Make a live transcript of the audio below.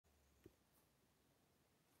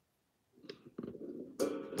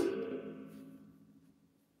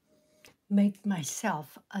make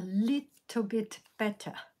myself a little bit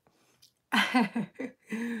better.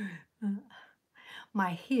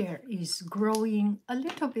 My hair is growing a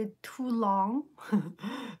little bit too long.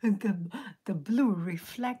 the blue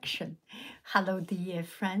reflection. Hello, dear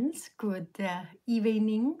friends. Good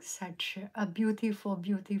evening. Such a beautiful,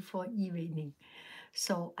 beautiful evening.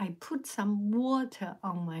 So I put some water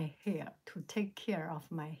on my hair to take care of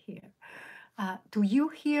my hair. Do you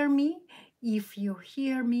hear me? If you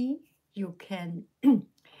hear me, you can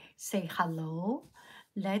say hello.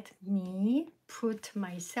 Let me put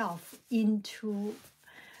myself into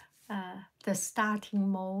the starting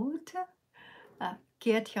mode.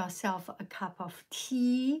 Get yourself a cup of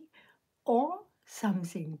tea or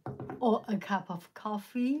something, or a cup of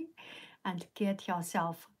coffee, and get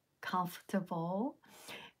yourself comfortable.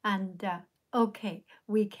 And okay,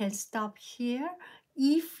 we can stop here.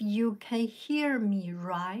 If you can hear me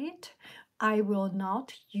right, I will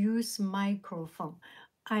not use microphone.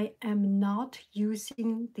 I am not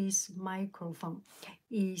using this microphone.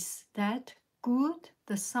 Is that good,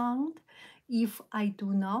 the sound? If I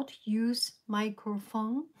do not use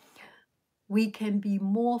microphone, we can be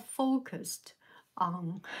more focused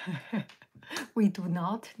on we do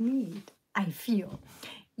not need, I feel.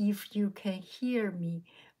 If you can hear me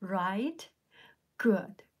right,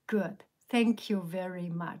 good, good. Thank you very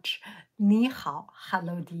much. 你好,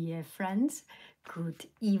 hello dear friends. Good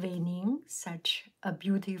evening, such a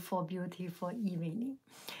beautiful, beautiful evening.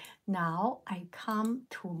 Now I come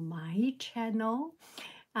to my channel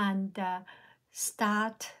and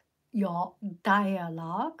start your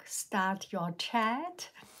dialogue, start your chat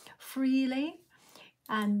freely,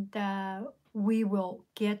 and we will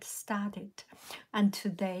get started. And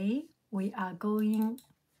today we are going,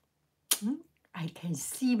 I can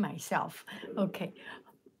see myself. Okay,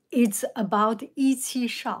 it's about Etsy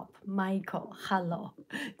shop. Michael, hello.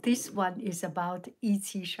 This one is about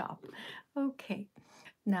Etsy shop. Okay,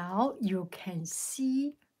 now you can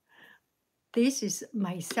see this is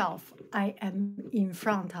myself. I am in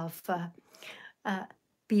front of,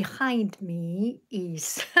 behind me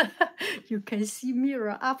is, you can see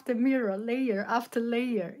mirror after mirror, layer after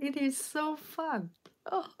layer. It is so fun.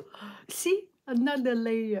 Oh, see, another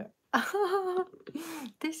layer.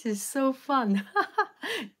 This is so fun.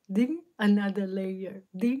 Ding, another layer.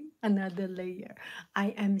 Ding, another layer.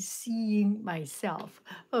 I am seeing myself.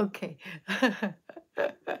 Okay.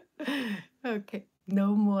 Okay,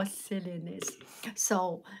 no more silliness.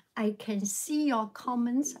 So I can see your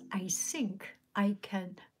comments. I think I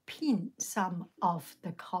can pin some of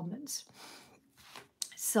the comments.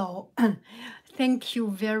 So thank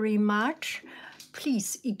you very much.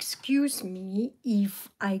 Please excuse me if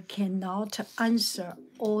I cannot answer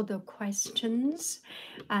all the questions,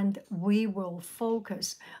 and we will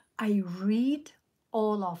focus. I read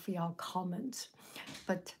all of your comments,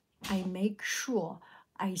 but I make sure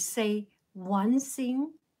I say one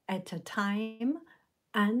thing at a time,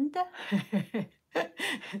 and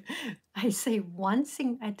I say one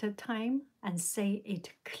thing at a time and say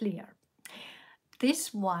it clear.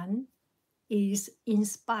 This one is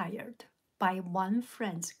inspired by one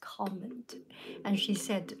friend's comment, and she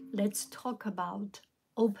said, let's talk about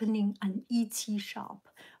opening an Etsy shop,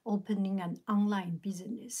 opening an online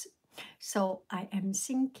business. So I am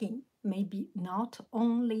thinking maybe not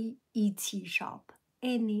only Etsy shop,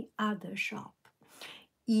 any other shop.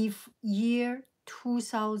 If year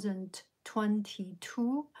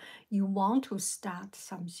 2022, you want to start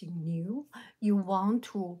something new, you want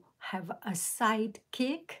to have a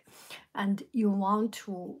sidekick, and you want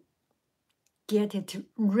to get it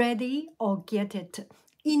ready or get it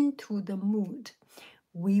into the mood,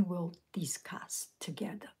 we will discuss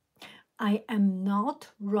together. I am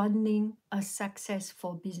not running a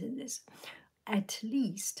successful business. At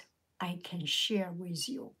least I can share with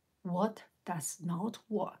you what does not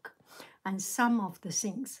work and some of the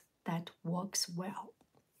things that works well.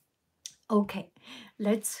 Okay,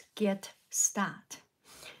 let's get started.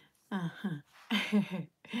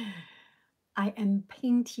 I am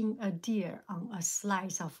painting a deer on a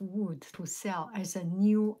slice of wood to sell as a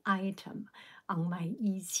new item on my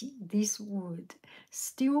Etsy. This wood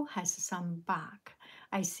still has some bark.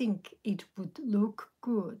 I think it would look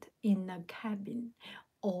good in a cabin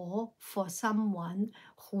or for someone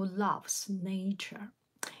who loves nature.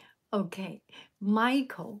 Okay,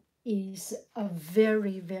 Michael is a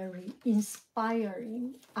very, very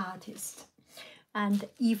inspiring artist. And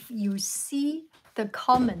if you see the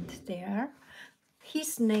comment there,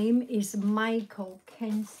 his name is Michael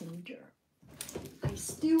Kensinger. I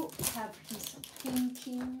still have his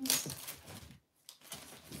paintings.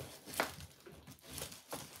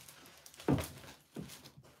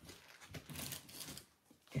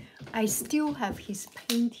 I still have his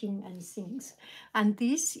painting and things. And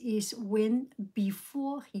this is when,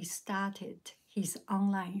 before he started his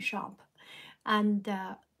online shop. And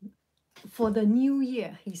for the new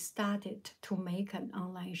year, he started to make an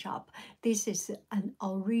online shop. This is an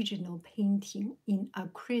original painting in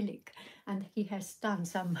acrylic, and he has done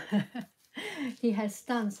some he has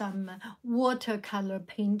done some watercolor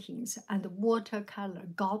paintings, and watercolor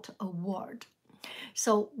got award.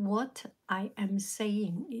 So what I am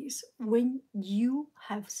saying is, when you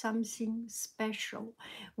have something special,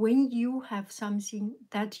 when you have something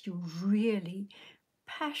that you really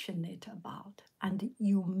passionate about and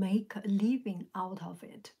you make a living out of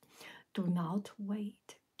it, do not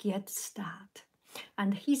wait. Get started.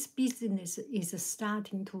 And his business is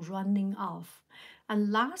starting to running off.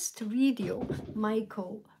 And last video,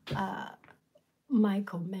 Michael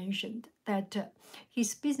mentioned that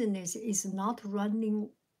his business is not running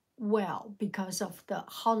well because of the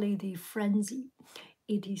holiday frenzy.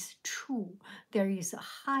 It is true. There is a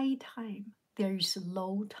high time, there is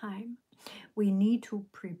low time. We need to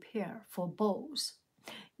prepare for both.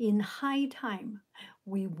 In high time,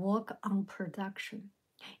 we work on production.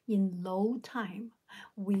 In low time,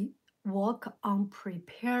 we work on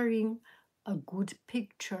preparing a good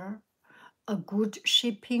picture, a good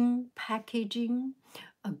shipping, packaging,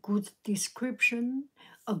 a good description,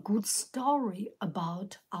 a good story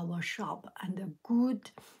about our shop, and a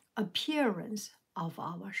good appearance of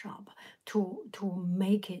our shop to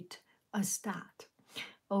make it a start.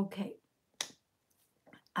 Okay,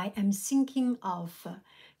 I am thinking of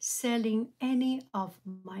selling any of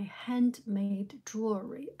my handmade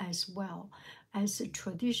jewelry as well as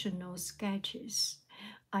traditional sketches.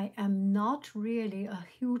 I am not really a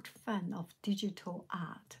huge fan of digital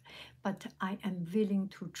art, but I am willing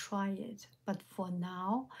to try it. But for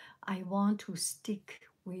now, I want to stick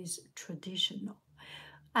with traditional.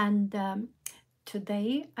 And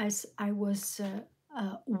today, as I was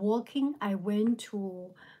walking, I went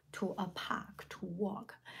to a park to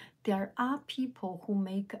walk. There are people who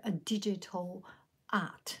make a digital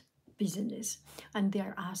art business, and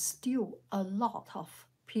there are still a lot of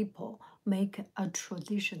people make a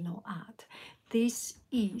traditional art. This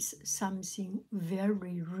is something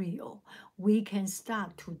very real. We can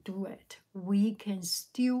start to do it. We can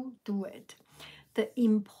still do it. The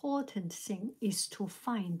important thing is to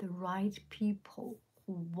find the right people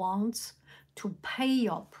who wants to pay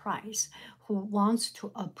your price, who wants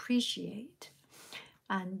to appreciate.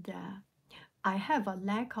 And I have a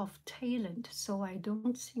lack of talent, so I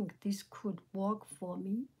don't think this could work for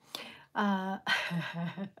me. Uh,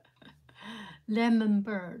 lemon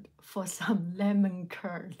bird for some lemon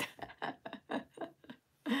curd.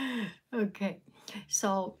 Okay,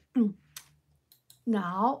 so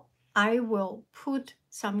now I will put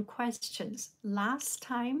some questions. Last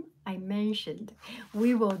time I mentioned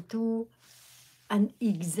we will do an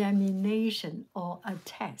examination or a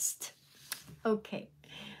test. Okay,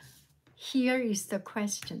 here is the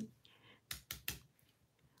question.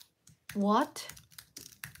 What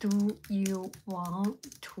do you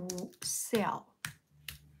want to sell?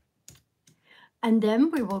 And then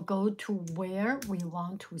we will go to where we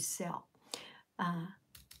want to sell.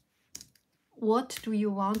 What do you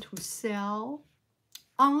want to sell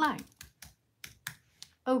online?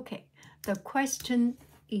 Okay, the question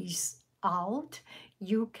is out.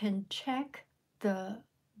 You can check the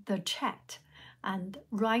chat and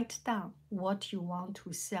write down what you want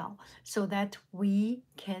to sell so that we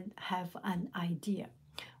can have an idea.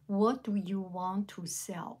 What do you want to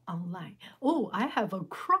sell online? Oh, I have a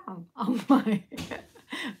crown on my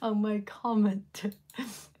on my comment.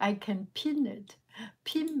 I can pin it.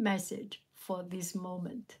 Pin message for this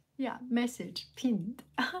moment. Yeah, message pinned.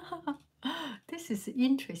 This is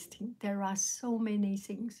interesting. There are so many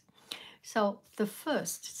things. So the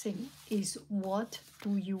first thing is, what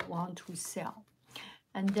do you want to sell?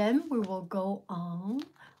 And then we will go on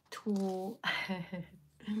to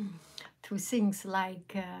to things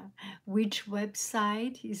like which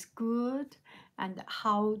website is good and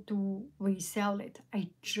how do we sell it. I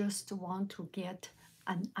just want to get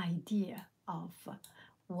an idea of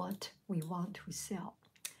what we want to sell.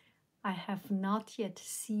 I have not yet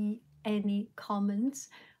seen any comments.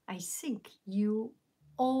 I think you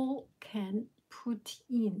all can put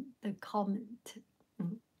in the comment.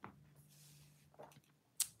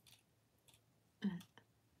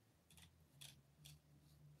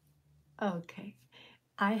 Okay.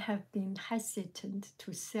 I have been hesitant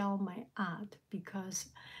to sell my art because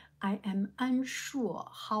I am unsure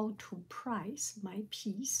how to price my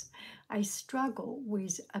piece. I struggle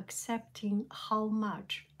with accepting how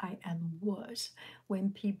much I am worth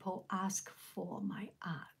when people ask for my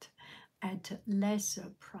art. at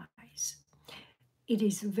lesser price. It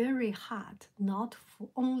is very hard, not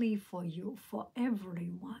only for you, for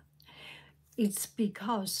everyone. It's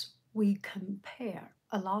because we compare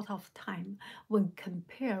a lot of time when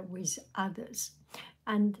compare with others.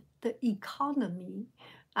 And the economy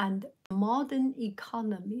and modern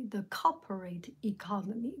economy, the corporate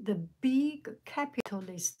economy, the big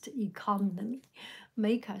capitalist economy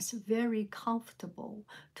make us very comfortable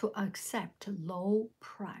to accept low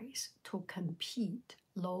price, to compete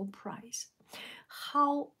low price.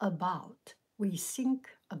 How about we think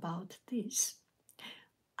about this?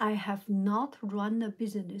 I have not run a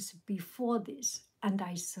business before this and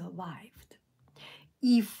I survived.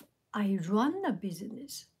 If I run a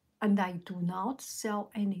business and I do not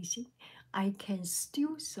sell anything, I can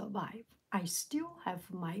still survive. I still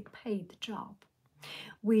have my paid job.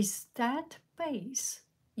 With that base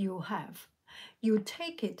you have, you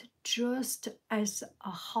take it just as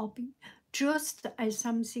a hobby, just as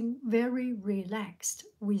something very relaxed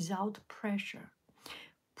without pressure.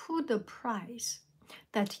 Put a price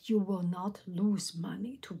that you will not lose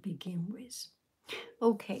money to begin with.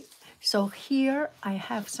 Okay, so here I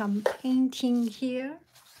have some painting here.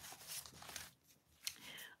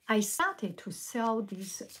 I started to sell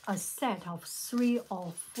this a set of 3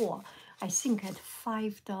 or 4, I think at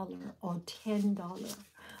 $5 or $10,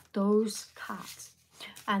 those cards.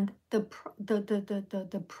 And the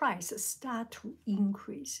price start to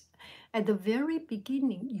increase. At the very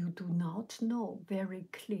beginning, you do not know very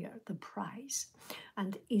clear the price.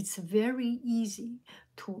 And it's very easy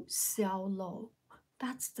to sell low.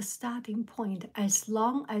 That's the starting point. As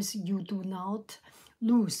long as you do not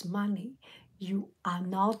lose money, you are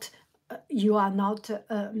not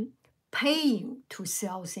paying to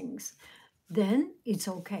sell things, then it's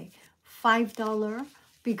okay. $5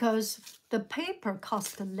 because the paper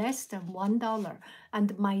costs less than $1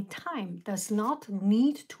 and my time does not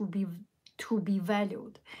need to be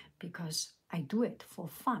valued because I do it for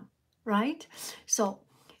fun, right? So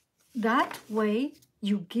that way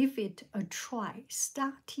you give it a try,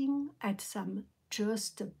 starting at some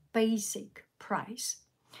just basic price.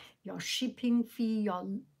 Your shipping fee, your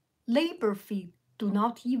labor fee do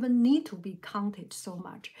not even need to be counted so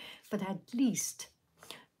much, but at least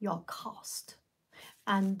your cost.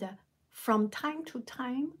 And from time to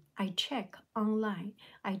time, I check online,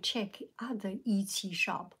 I check other Etsy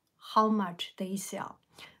shop, how much they sell.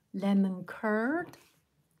 Lemon curd,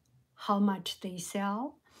 how much they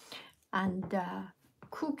sell. And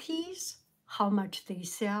cookies, how much they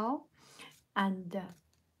sell. And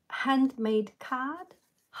handmade card,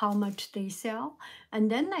 how much they sell. And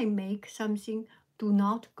then I make something, do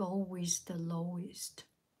not go with the lowest.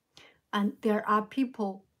 And there are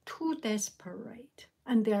people too desperate.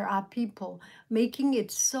 And there are people making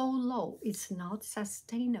it so low, it's not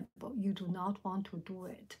sustainable. You do not want to do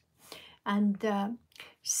it. And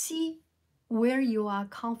see where you are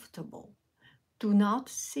comfortable. Do not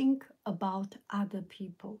think about other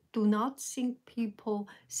people. Do not think people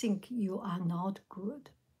think you are not good.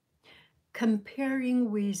 Comparing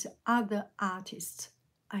with other artists,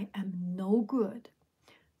 I am no good.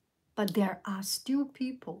 But there are still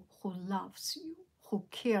people who loves you, who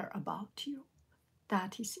care about you.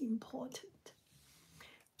 That is important.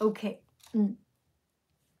 Okay.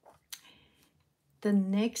 The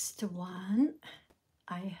next one,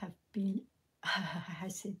 I have been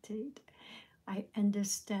hesitate. I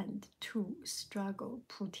understand too struggle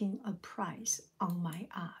putting a price on my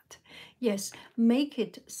art. Yes, make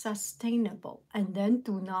it sustainable and then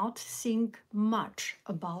do not think much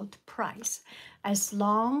about price. As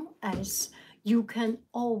long as you can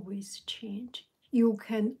always change, you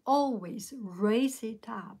can always raise it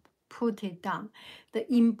up, put it down. The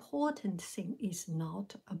important thing is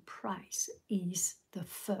not a price, is the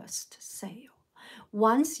first sale.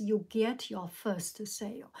 Once you get your first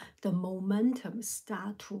sale, the momentum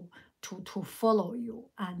start to follow you,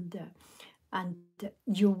 and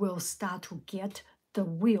you will start to get the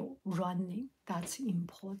wheel running. That's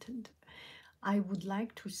important. I would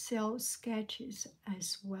like to sell sketches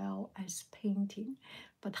as well as painting,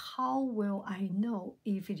 but how will I know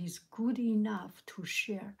if it is good enough to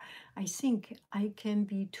share? I think I can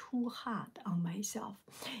be too hard on myself.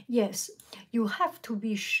 Yes, you have to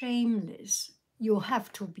be shameless. You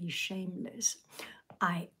have to be shameless.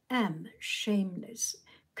 I am shameless.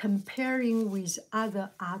 Comparing with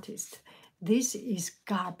other artists, this is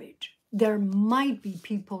garbage. There might be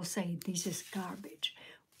people say this is garbage.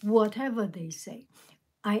 Whatever they say,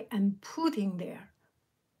 I am putting there.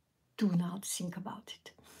 Do not think about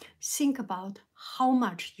it. Think about how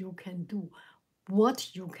much you can do,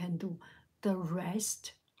 what you can do. The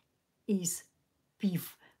rest is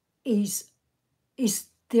beef. is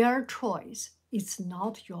their choice. It's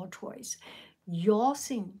not your choice. Your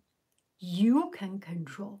thing you can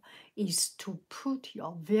control is to put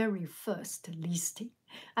your very first listing.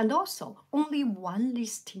 And also, only one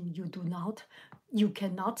listing you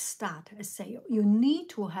cannot start a sale. You need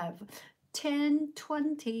to have 10,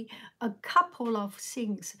 20, a couple of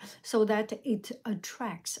things so that it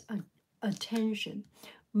attracts attention.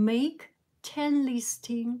 Make 10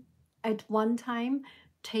 listing at one time,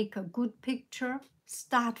 take a good picture,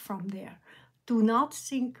 start from there. Do not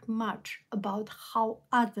think much about how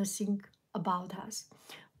others think about us.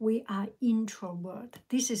 We are introvert.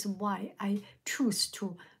 This is why I choose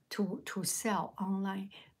to sell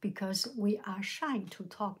online, because we are shy to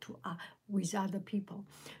talk to with other people.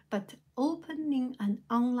 But opening an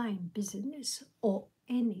online business or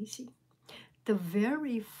anything, the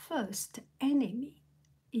very first enemy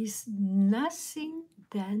is nothing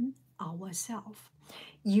than ourselves.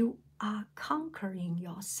 You are conquering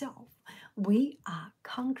yourself. We are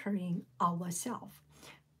conquering ourselves.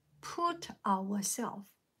 Put ourselves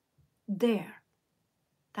there.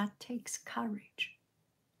 That takes courage.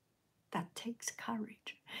 That takes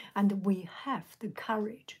courage. And we have the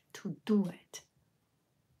courage to do it.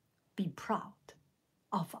 Be proud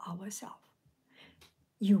of ourselves.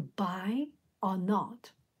 You buy or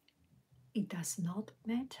not, it does not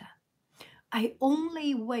matter. I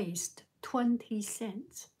only waste 20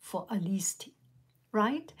 cents for a listing,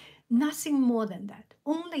 right? Nothing more than that,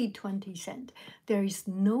 only 20 cents. There is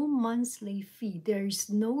no monthly fee, there is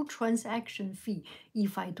no transaction fee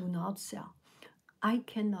if I do not sell. I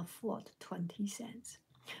can afford 20 cents.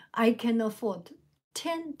 I can afford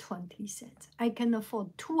 10, 20 cents. I can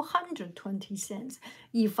afford 220 cents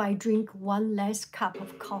if I drink one less cup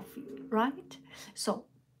of coffee, right? So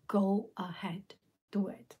go ahead, do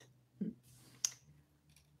it.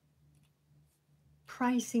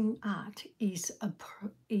 Pricing art is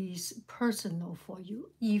personal for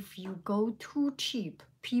you. If you go too cheap,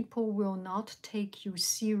 people will not take you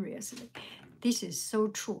seriously. This is so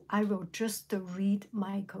true. I will just read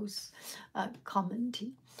Michael's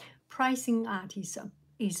commenting. Pricing art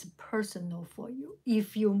is personal for you.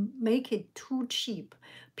 If you make it too cheap,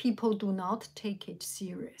 people do not take it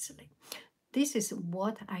seriously. This is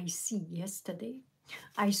what I see yesterday.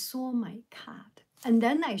 I saw my card, and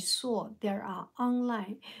then I saw there are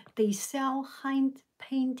online, they sell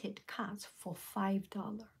hand-painted cards for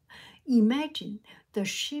 $5. Imagine the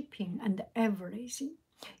shipping and everything.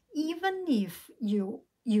 Even if you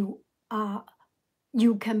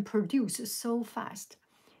can produce so fast,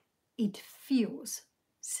 it feels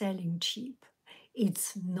selling cheap.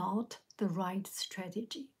 It's not the right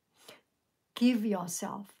strategy. Give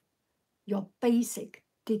yourself your basic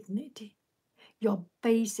dignity, your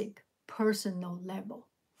basic personal level.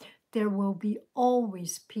 There will be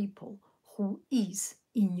always people who is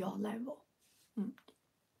in your level.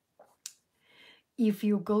 If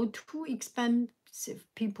you go too expensive,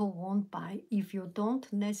 people won't buy. If you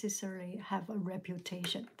don't necessarily have a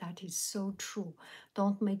reputation, that is so true.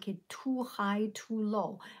 Don't make it too high, too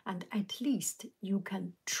low, and at least you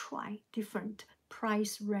can try different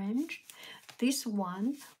price range. This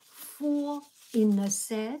one, 4 in a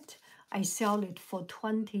set, I sell it for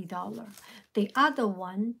 $20. The other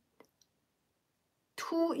one,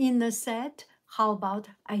 2 in a set, how about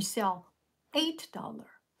I sell $8,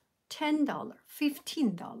 $10,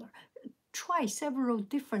 $15. Try several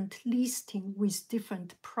different listings with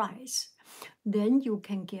different price. Then you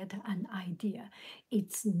can get an idea.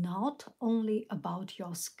 It's not only about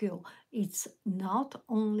your skill. It's not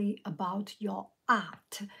only about your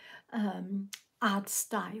art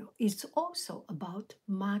style. It's also about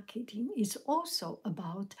marketing. It's also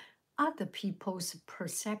about other people's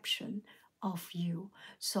perception of you.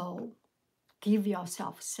 So give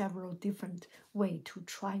yourself several different ways to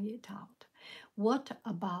try it out. What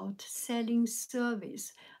about selling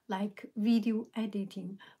service like video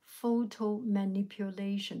editing, photo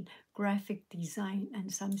manipulation, graphic design,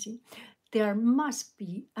 and something? There must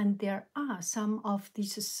be, and there are some of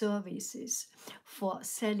these services for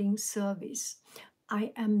selling service.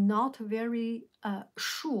 I am not very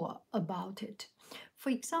sure about it. For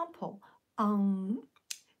example, on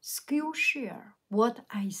skillshare, what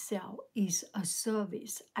I sell is a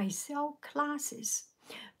service. I sell classes.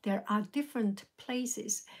 There are different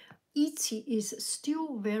places. Etsy is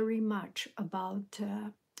still very much about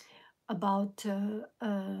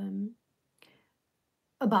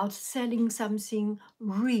selling something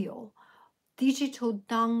real. Digital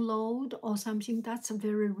download or something that's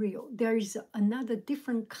very real. There is another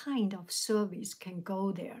different kind of service can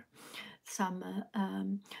go there. Some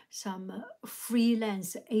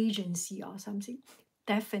freelance agency or something.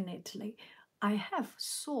 definitely, I have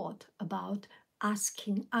thought about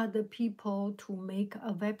asking other people to make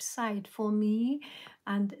a website for me.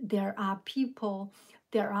 And there are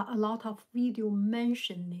a lot of video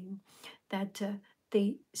mentioning that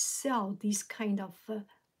they sell this kind of,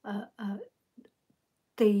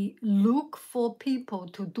 they look for people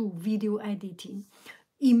to do video editing.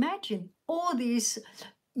 Imagine all these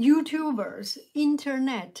YouTubers,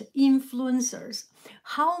 internet influencers,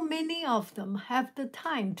 how many of them have the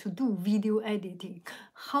time to do video editing?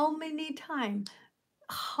 How many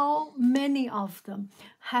of them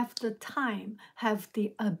have the time, have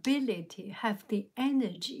the ability, have the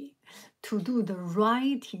energy to do the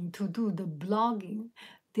writing, to do the blogging?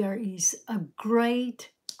 There is a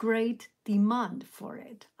great, great demand for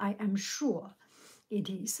it. I am sure it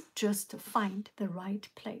is just to find the right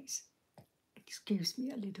place. Excuse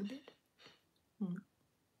me a little bit.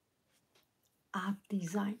 Art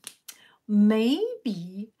design.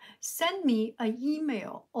 Maybe send me an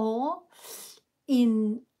email, or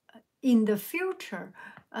in the future,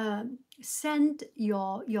 send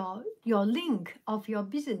your link of your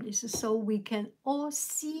business so we can all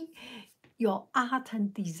see your art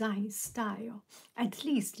and design style. At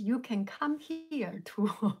least you can come here to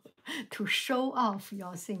to show off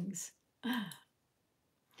your things.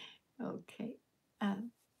 Okay.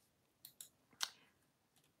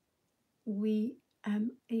 We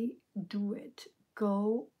do it.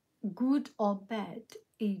 Go good or bad,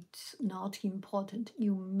 it's not important.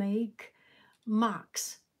 You make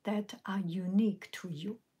marks that are unique to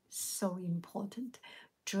you. So important.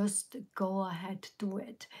 Just go ahead, do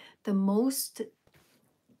it. The most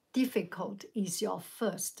difficult is your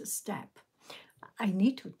first step. I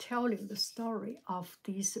need to tell you the story of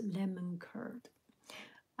this lemon curd.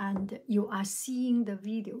 And you are seeing the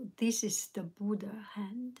video. This is the Buddha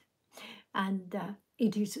hand. And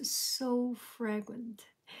it is so fragrant.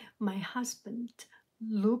 My husband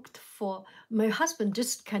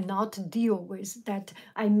just cannot deal with that.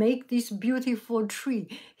 I make this beautiful tree.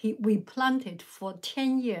 We planted for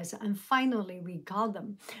 10 years and finally we got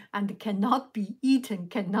them and cannot be eaten,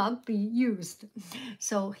 cannot be used.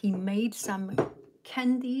 So he made some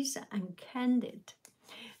candies and canned it.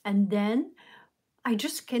 And then I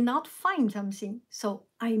just cannot find something. So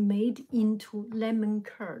I made into lemon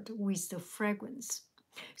curd with the fragrance.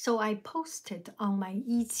 So I posted on my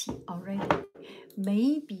Etsy already.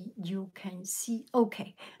 Maybe you can see.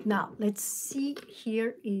 Okay, now let's see.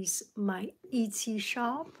 Here is my Etsy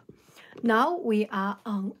shop. Now we are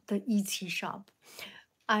on the Etsy shop.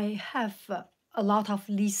 I have a lot of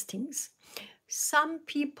listings. Some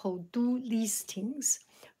people do listings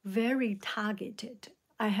very targeted.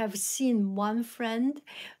 I have seen one friend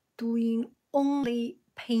doing only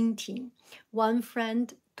painting, one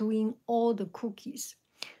friend doing all the cookies.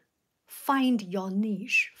 Find your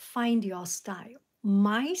niche, find your style.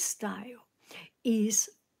 My style is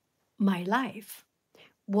my life,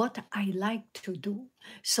 what I like to do.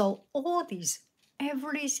 So all these,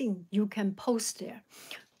 everything you can post there.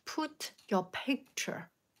 Put your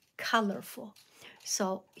picture colorful.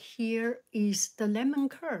 So here is the lemon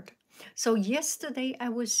curd. So yesterday I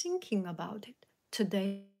was thinking about it.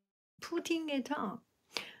 Today, putting it on.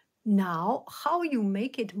 Now, how you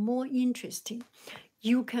make it more interesting?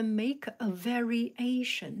 You can make a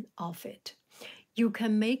variation of it. You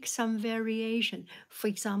can make some variation. For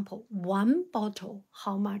example, one bottle,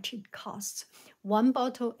 how much it costs? One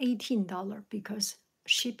bottle, $18 because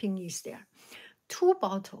shipping is there. Two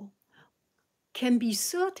bottle can be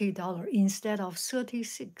 $30 instead of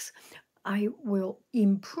 36. I will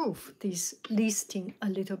improve this listing a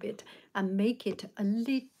little bit and make it a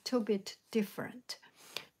little bit different.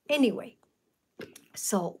 Anyway,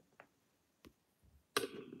 so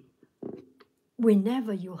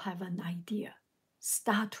whenever you have an idea,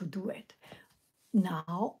 start to do it.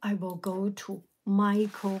 Now I will go to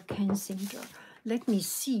Michael Kensinger. Let me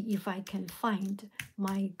see if I can find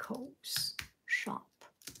Michael's shop.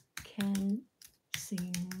 Kensinger.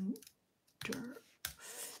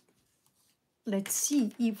 Let's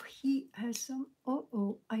see if he has some.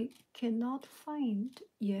 Oh, I cannot find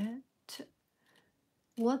yet.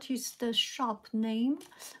 What is the shop name?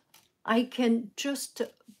 I can just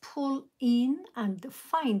pull in and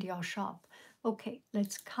find your shop. Okay,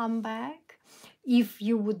 let's come back. If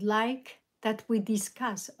you would like that we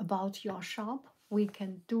discuss about your shop, we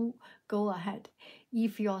can go ahead.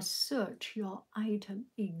 If you search your item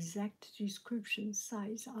exact description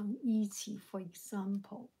size on Etsy, for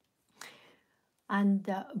example, and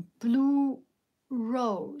blue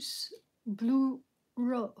rose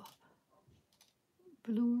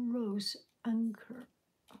anchor,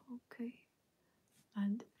 okay,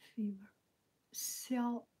 and fever,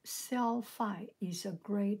 Selfie is a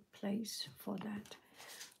great place for that.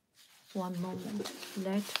 One moment.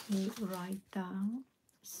 Let me write down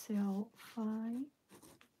selfie.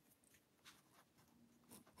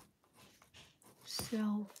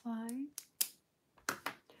 Selfie.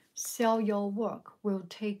 Sell your work will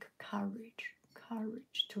take courage.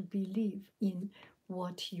 Courage to believe in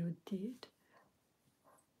what you did.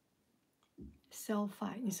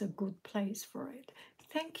 Selfie is a good place for it.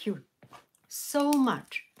 Thank you so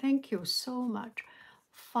much. Thank you so much.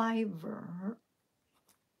 Fiverr.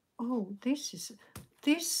 Oh, this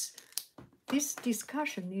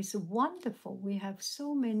discussion is wonderful. We have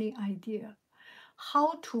so many ideas.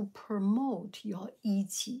 How to promote your 一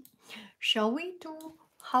起. Shall we do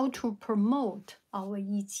how to promote our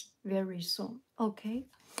一起 very soon? Okay.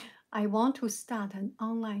 I want to start an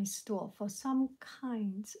online store for some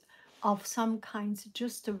kinds,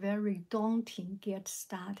 just very daunting get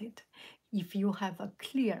started. If you have a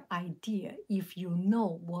clear idea, if you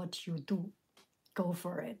know what you do, go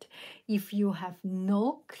for it. If you have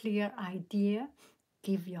no clear idea,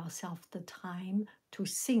 give yourself the time to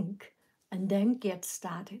think and then get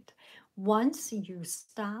started. Once you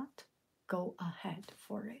start, go ahead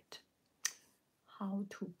for it. How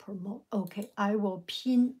to promote? Okay, I will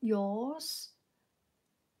pin yours.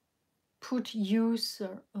 Put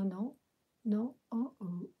user, oh no,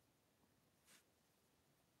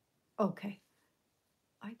 okay,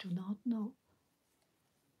 I do not know.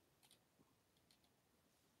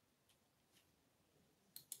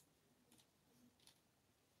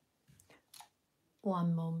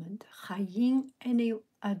 One moment. Haiyin, any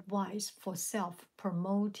advice for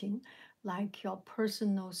self-promoting, like your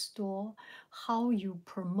personal store, how you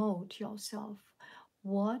promote yourself?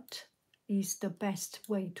 What is the best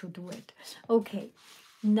way to do it? Okay,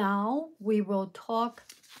 now we will talk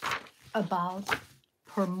about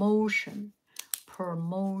promotion.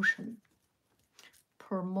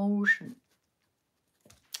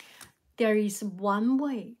 There is one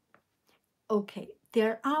way. Okay,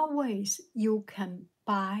 there are ways you can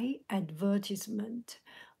buy advertisement.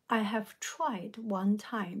 I have tried one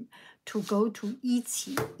time to go to 一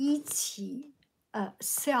起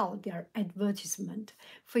sell their advertisement.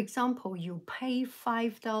 For example, you pay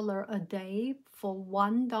 $5 a day for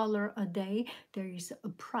 $1 a day. There is a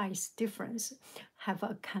price difference. Have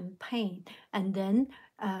a campaign, and then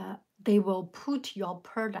they will put your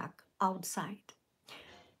product outside.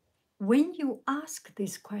 When you ask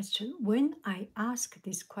this question, when I ask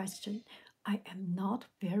this question, I am not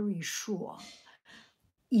very sure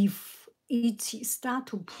if it start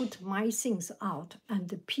to put my things out and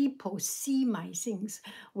the people see my things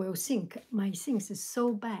will think my things is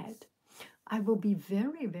so bad. I will be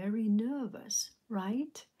very, very nervous,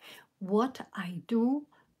 right? What I do,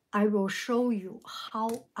 I will show you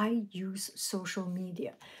how I use social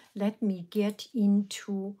media. Let me get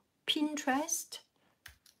into Pinterest.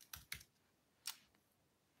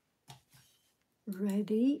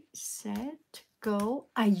 Ready, set, go.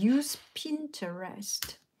 I use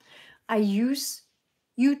Pinterest. I use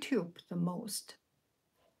YouTube the most.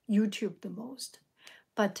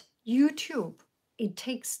 But YouTube, it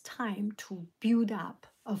takes time to build up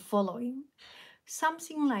a following.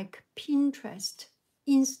 Something like Pinterest,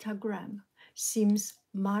 Instagram seems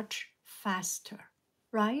much faster,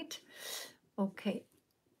 right? Okay,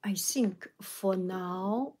 I think for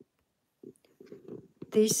now,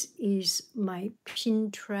 this is my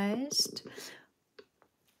Pinterest.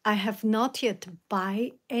 I have not yet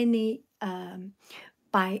buy any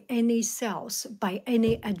sales, buy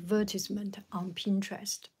any advertisement on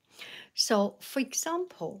Pinterest. So, for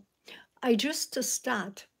example, I just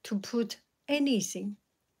start to put anything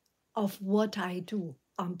of what I do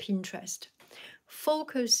on Pinterest,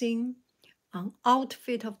 focusing on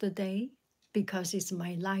outfit of the day because it's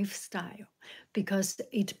my lifestyle, because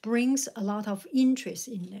it brings a lot of interest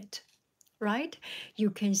in it, right? You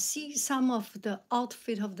can see some of the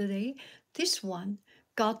outfit of the day. This one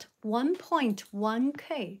got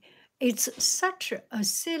 1.1K. It's such a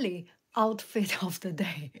silly outfit of the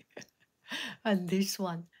day. And this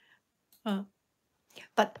one,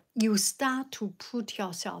 but you start to put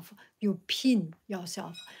yourself, you pin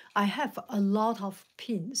yourself. I have a lot of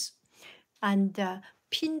pins. And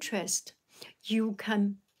Pinterest, you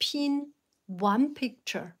can pin one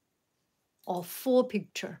picture or 4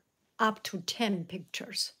 pictures, up to 10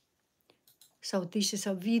 pictures. So this is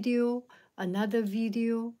a video, another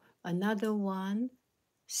one.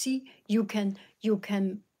 See, you can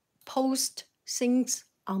post things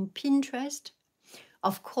on Pinterest.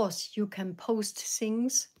 Of course, you can post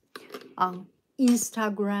things on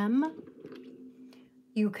Instagram.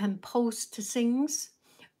 You can post things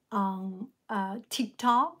on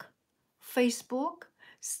TikTok, Facebook,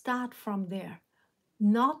 start from there.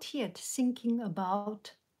 Not yet thinking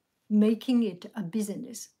about making it a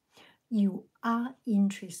business. You are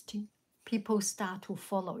interesting. People start to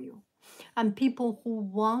follow you. And people who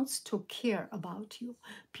wants to care about you,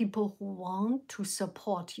 people who want to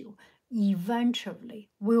support you, eventually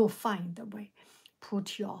will find a way.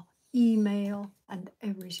 Put your email and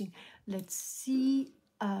everything. Let's see.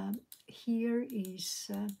 Here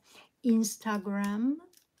is Instagram.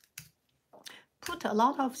 Put a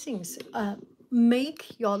lot of things.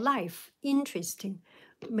 Make your life interesting.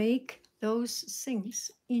 Make those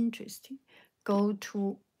things interesting. Go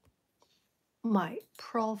to my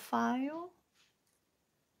profile.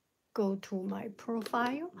 Go to my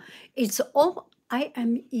profile. It's all, I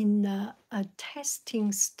am in a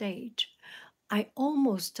testing stage. I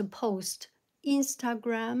almost post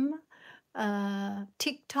Instagram,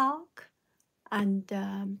 TikTok, and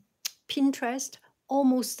Pinterest,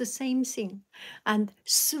 almost the same thing. And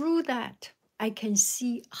through that, I can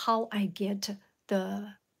see how I get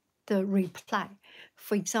the reply.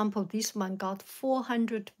 For example, this one got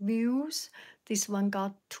 400 views, this one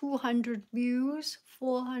got 200 views,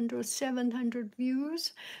 400, 700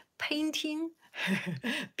 views. Painting,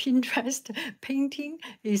 Pinterest painting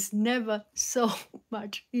is never so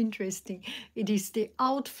much interesting. It is the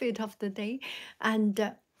outfit of the day.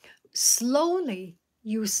 And slowly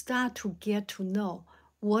you start to get to know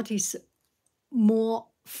what is more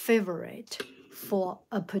favorite for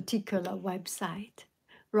a particular website,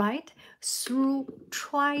 right? Through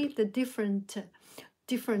try the different,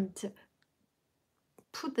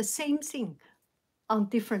 put the same thing on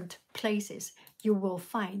different places, you will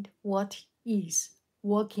find what is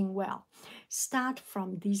working well. Start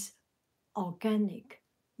from this organic,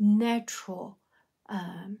 natural,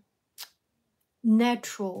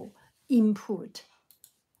 natural input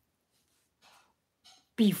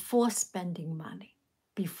before spending money.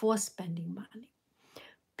 Before spending money.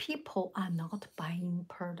 People are not buying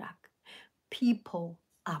product. People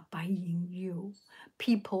are buying you.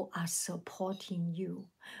 People are supporting you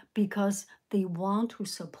because they want to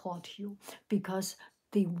support you, because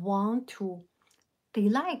they want to, they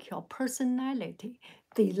like your personality,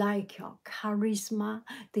 they like your charisma,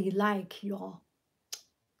 they like your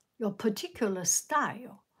particular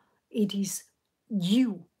style. It is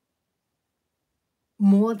you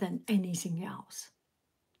more than anything else.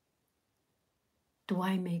 Do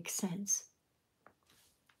I make sense?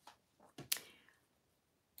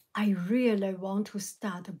 I really want to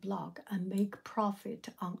start a blog and make profit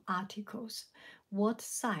on articles. What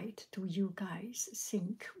site do you guys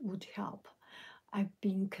think would help? I've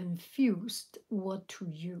been confused what to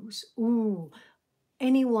use. Ooh,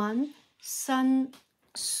 anyone?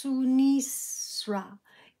 Sunisra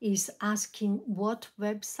is asking what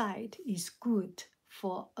website is good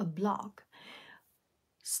for a blog.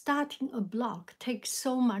 Starting a blog takes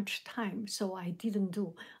so much time, so I didn't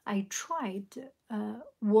do. I tried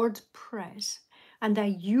WordPress, and I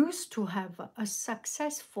used to have a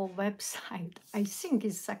successful website. I think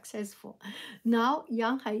it's successful. Now,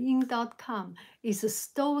 yanghaiyin.com is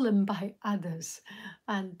stolen by others,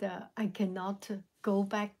 and I cannot go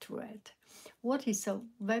back to it. What is a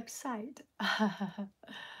website?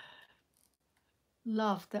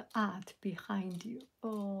 Love the art behind you.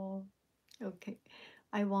 Oh, okay.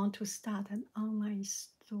 I want to start an online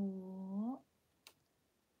store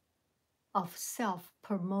of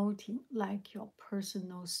self-promoting, like your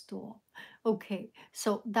personal store. Okay,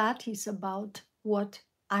 so that is about what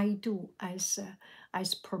I do as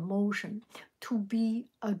promotion. To be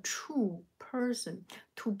a true person,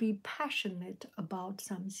 to be passionate about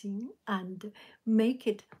something and make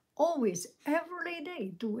it always, every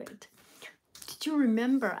day do it. Did you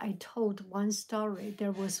remember I told one story?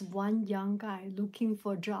 There was one young guy looking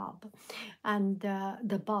for a job, and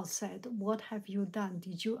the boss said, "What have you done?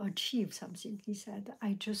 Did you achieve something?" He said,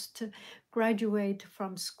 "I just graduate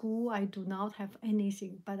from school. I do not have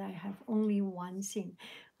anything, but I have only one thing.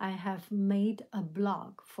 I have made a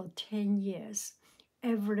blog for 10 years.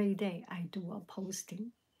 Every day I do a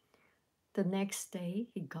posting." The next day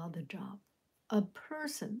he got a job. A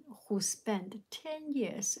person who spent 10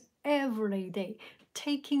 years every day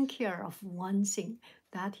taking care of one thing,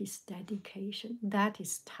 that is dedication, that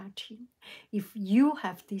is touching. If you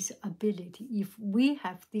have this ability, if we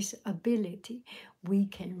have this ability, we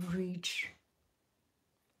can reach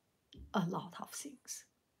a lot of things.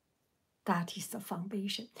 That is the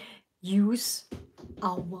foundation. Use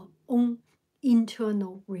our own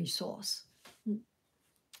internal resource.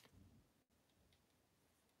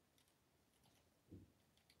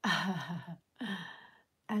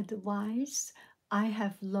 Advice I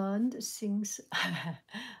have learned since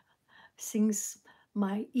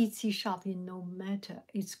my Etsy shop in No Matter,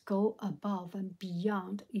 it's go above and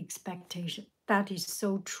beyond expectation. That is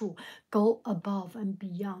so true. Go above and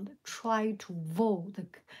beyond. Try to wow the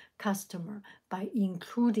customer by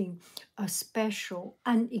including a special,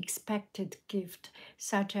 unexpected gift,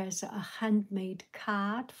 such as a handmade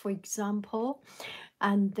card, for example.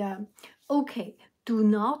 And okay, do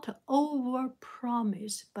not over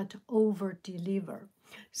promise, but over deliver.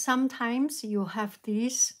 Sometimes you have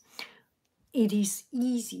this, it is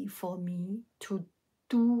easy for me to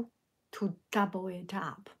do, to double it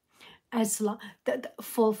up. As long that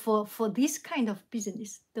for this kind of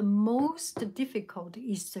business, the most difficult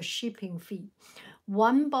is the shipping fee.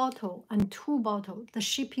 One bottle and two bottles, the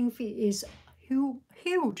shipping fee is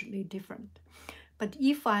hugely different. But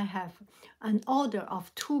if I have an order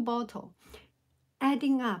of two bottles,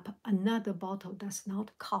 adding up another bottle does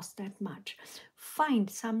not cost that much. Find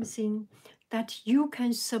something that you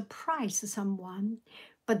can surprise someone,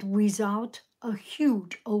 but without a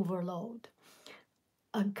huge overload.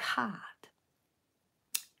 A card,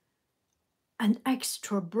 an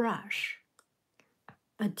extra brush,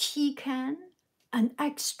 a tea can, an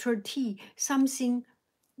extra tea, something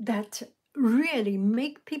that really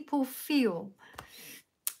make people feel,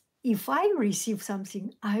 if I receive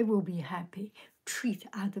something, I will be happy. Treat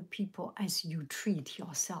other people as you treat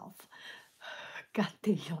yourself. Guide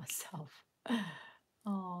yourself.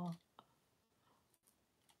 Oh,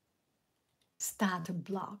 start a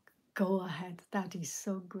blog. Go ahead. That is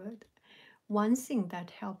so good. One thing that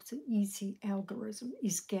helps easy algorithm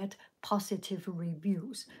is get positive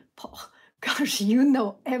reviews. Gosh, you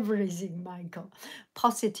know everything, Michael.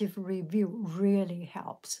 Positive review really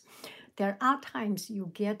helps. There are times you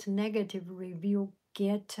get negative review,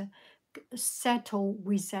 get settle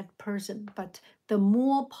with that person, but the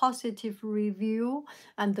more positive review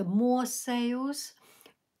and the more sales,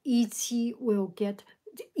 Ichi will get.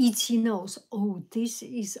 Ichi knows, oh, this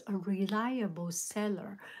is a reliable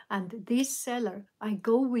seller, and this seller, I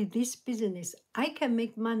go with this business, I can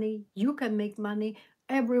make money, you can make money,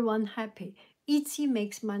 everyone happy. Ichi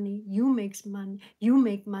makes money, you makes money, you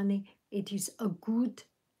make money. It is a good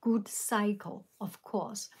cycle, of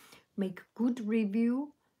course. Make good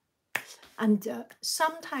review. And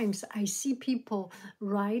sometimes I see people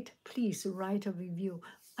write, please write a review.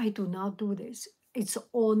 I do not do this. It's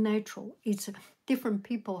all natural. It's different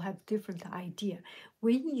people have different idea.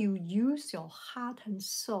 When you use your heart and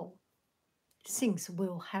soul, things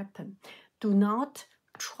will happen. Do not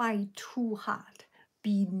try too hard.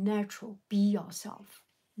 Be natural. Be yourself.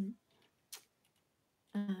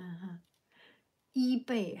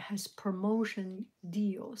 eBay has promotion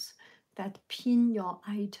deals that pin your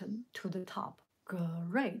item to the top.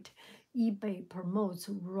 Great. eBay promotes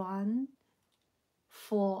run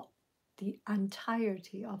for the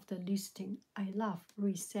entirety of the listing. I love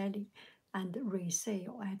reselling and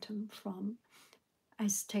resale item from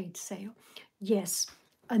estate sale. Yes,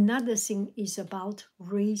 another thing is about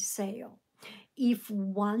resale. If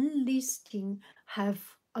one listing have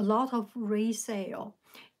a lot of resale,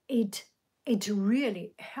 it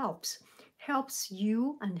really helps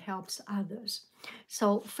you and helps others.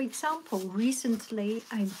 So for example, recently,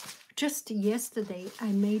 just yesterday, I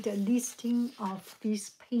made a listing of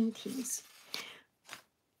these paintings.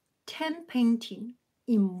 10 painting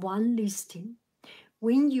in one listing.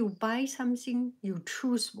 When you buy something, you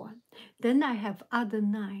choose one. Then I have other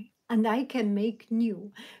 9, and I can make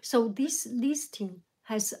new. So this listing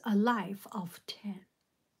has a life of 10.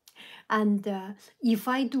 And if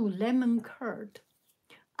I do lemon curd,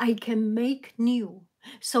 I can make new.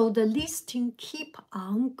 So the listing keep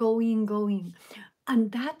on going,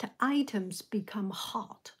 and that items become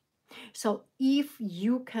hot. So if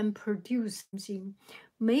you can produce something,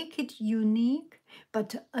 make it unique,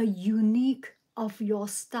 but a unique of your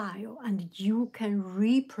style, and you can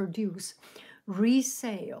reproduce,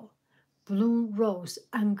 resale, blue rose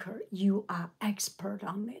anchor, you are expert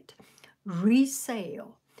on it.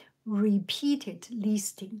 Resale, repeated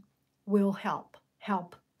listing will help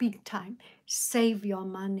big time. Save your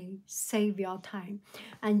money, save your time,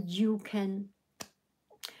 and you can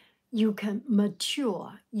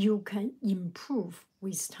mature, you can improve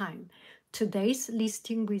with time. Today's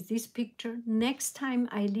listing with this picture. Next time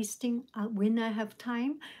I listing, when I have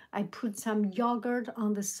time, I put some yogurt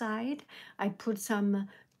on the side. I put some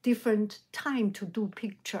different time to do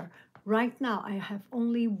picture. Right now I have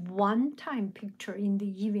only one time picture in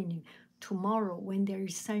the evening. Tomorrow when there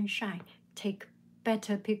is sunshine, take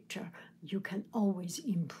better picture. You can always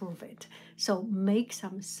improve it. So make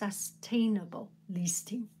some sustainable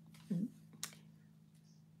listing.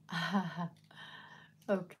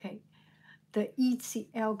 Okay. The Etsy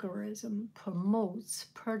algorithm promotes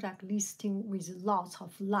product listing with lots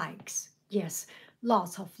of likes. Yes,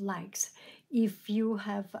 lots of likes. If you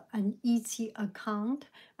have an Etsy account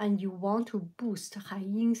and you want to boost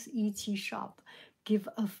Haiying's Etsy shop, give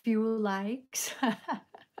a few likes.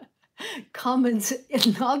 Comments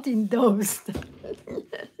not endorsed.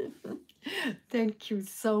 Thank you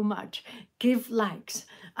so much. Give likes.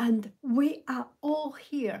 And we are all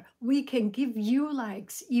here. We can give you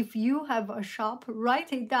likes. If you have a shop,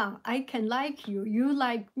 write it down. I can like you. You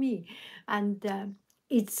like me. And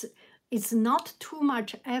it's it's not too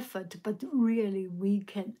much effort, but really we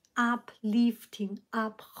can uplifting,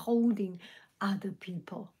 upholding other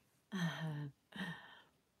people.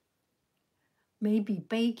 Maybe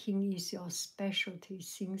baking is your specialty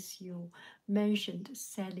since you mentioned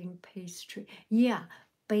selling pastry. Yeah,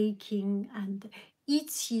 baking and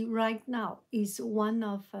Ichi right now is one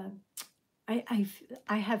of, I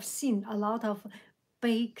have seen a lot of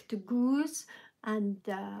baked goods and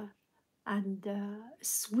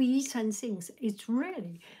sweets and things. It's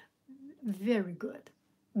really very good.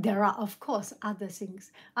 There are, of course, other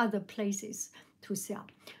things, other places to sell.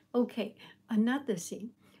 Okay, another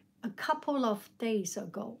thing. A couple of days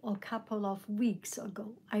ago, or couple of weeks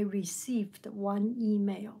ago, I received one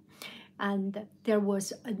email, and there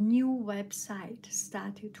was a new website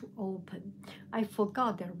started to open. I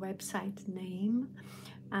forgot their website name,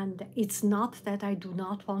 and it's not that I do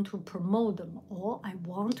not want to promote them, or I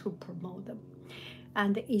want to promote them.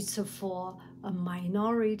 And it's for a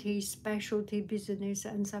minority specialty business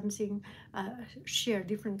and something share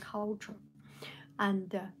different culture,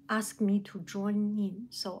 and asked me to join in.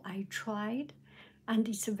 So I tried, and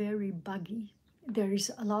it's very buggy. There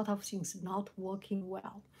is a lot of things not working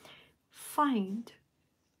well. Find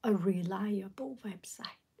a reliable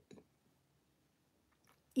website.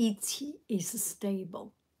 It is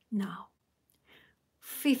stable now.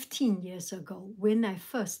 15 years ago, when I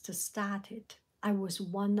first started, I was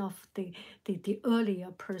one of the earlier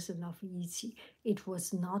person of Etsy. It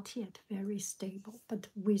was not yet very stable, but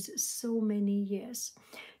with so many years,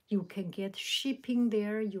 you can get shipping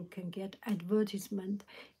there, you can get advertisement.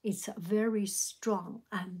 It's a very strong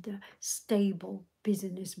and stable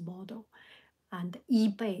business model. And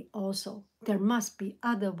eBay also, there must be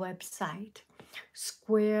other website,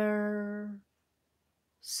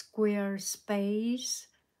 Squarespace,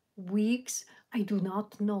 Wix. I do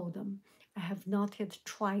not know them. I have not yet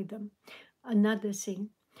tried them. Another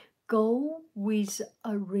thing, go with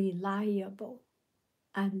a reliable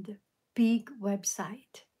and big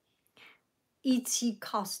website. Etsy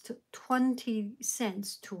cost 20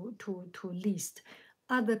 cents to list.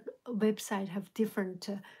 Other websites have different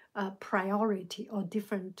priority or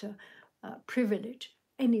different privilege.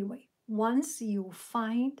 Anyway, once you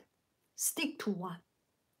find, stick to one.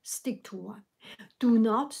 Stick to one. Do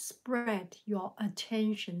not spread your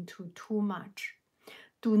attention to too much.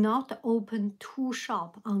 Do not open two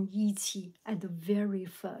shops on Etsy at the very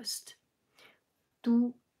first.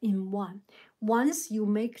 Do in one. Once you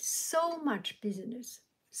make so much business,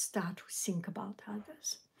 start to think about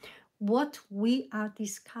others. What we are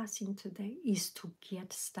discussing today is to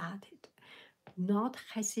get started, not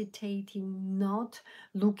hesitating, not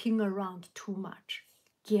looking around too much.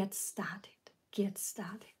 Get started. Get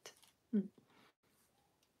started.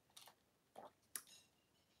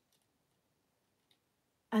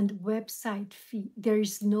 And website fee. There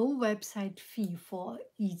is no website fee for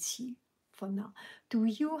Etsy for now. Do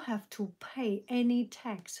you have to pay any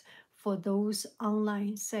tax for those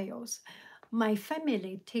online sales? My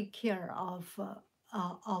family take care of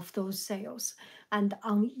those sales, and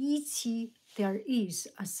on Etsy there is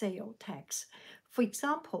a sale tax. For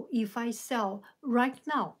example, if I sell right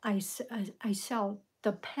now, I sell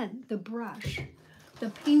the pen, the brush, the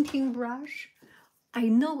painting brush. I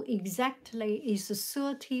know exactly it's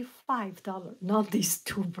 $35, not these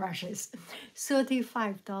two brushes,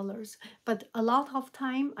 $35. But a lot of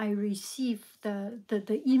time I receive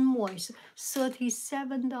the invoice,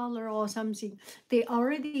 $37 or something. They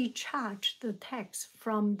already charged the tax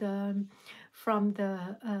from the from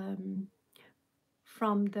the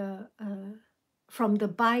from the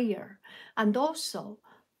buyer, and also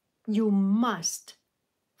you must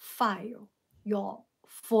file your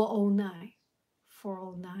 409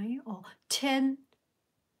 or 10,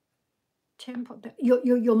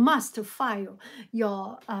 you must file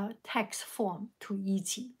your tax form to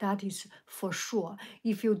Etsy. That is for sure.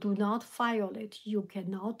 If you do not file it, you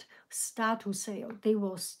cannot start to sell. They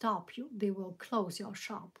will stop you. They will close your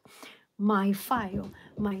shop. My file,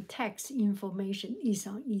 my tax information is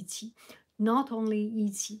on Etsy. Not only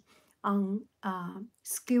Etsy, on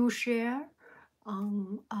Skillshare,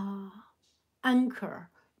 on Anchor,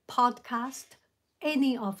 podcast,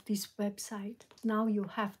 any of this website. Now you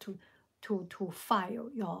have to file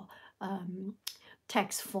your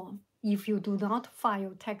tax form. If you do not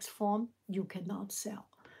file tax form, you cannot sell.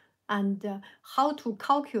 And how to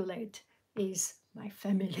calculate is my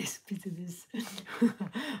family's business.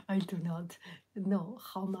 I do not know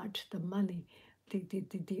how much the money,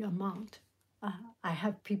 the amount. I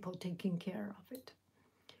have people taking care of it.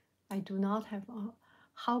 I do not have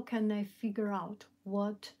how can I figure out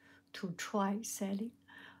what to try selling?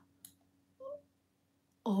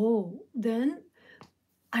 Oh, then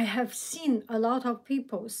I have seen a lot of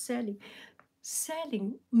people selling.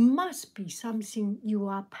 Selling must be something you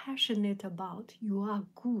are passionate about, you are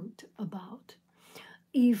good about.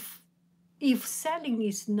 If selling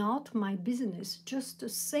is not my business, just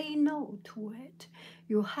say no to it.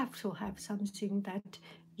 You have to have something that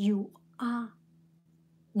you are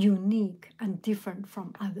unique and different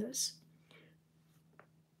from others.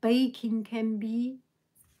 Baking can be,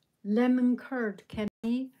 lemon curd can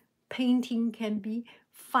be, painting can be.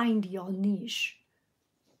 Find your niche.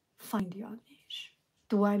 Find your niche.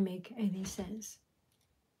 Do I make any sense?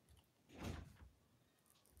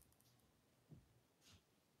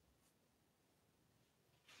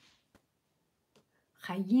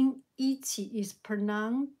 海音一起 is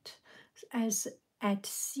pronounced as at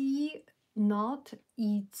sea, not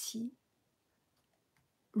一起.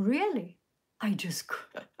 Really? I just,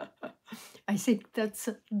 I think that's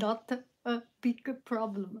not a big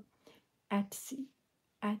problem. At sea,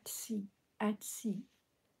 at sea, at sea,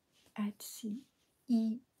 at sea,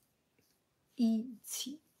 一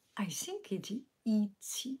起. I think it is 一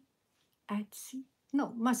起, at sea.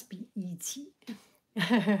 No, must be 一起.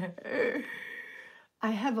 I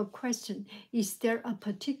have a question. Is there a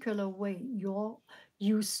particular way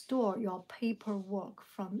you store your paperwork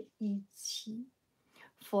from 一起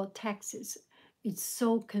for taxes? It's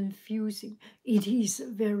so confusing. It is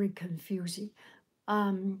very confusing.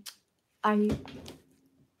 I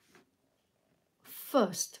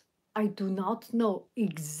do not know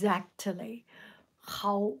exactly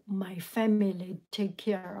how my family take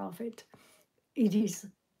care of it. It is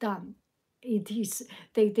done. It is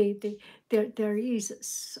there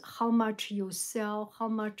is how much you sell, how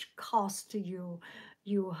much cost you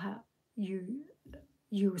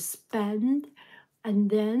spend, and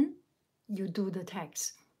then you do the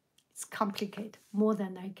tax. It's complicated, more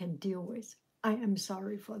than I can deal with. I am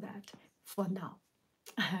sorry for that for now.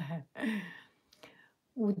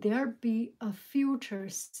 Would there be a future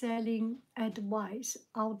selling advice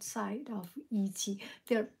outside of 一期?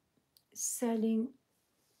 They're selling.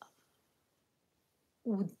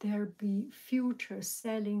 Would there be future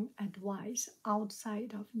selling advice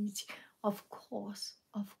outside of 一期? Of course,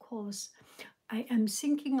 of course. I am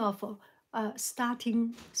thinking of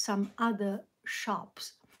starting some other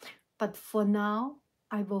shops, but for now,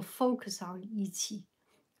 I will focus on 一期.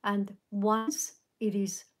 And once it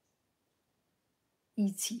is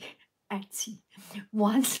一期,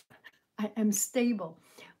 once I am stable,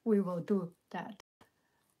 we will do that.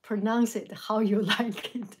 Pronounce it how you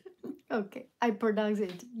like it. Okay, I pronounce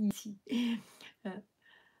it 一期.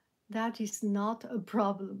 That is not a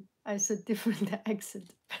problem. It's a different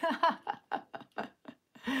accent.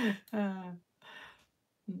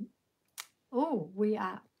 Oh, we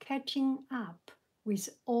are catching up with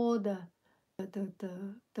all the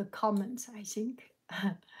comments, I think.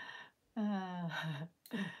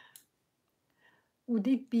 Would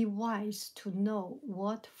it be wise to know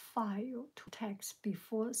what file to tax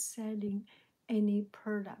before selling any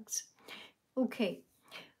products? Okay,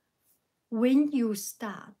 when you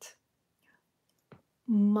start,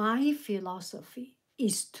 my philosophy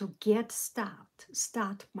is to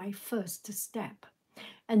start my first step,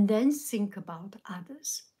 and then think about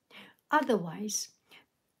others. Otherwise,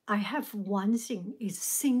 I have one thing is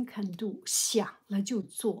think and do, 想了就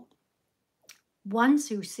做.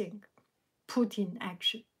 Once you think, put in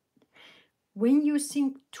action. When you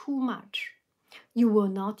think too much, you will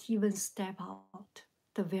not even step out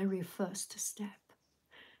the very first step.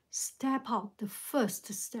 Step out the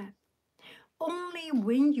first step. Only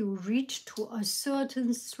when you reach to a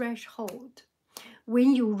certain threshold,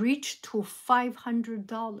 when you reach to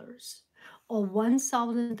 $500 or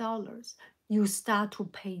 $1,000, you start to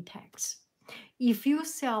pay tax. If you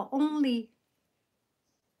sell only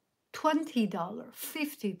 $20,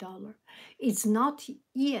 $50, it's not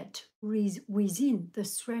yet within the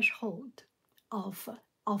threshold of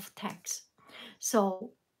tax.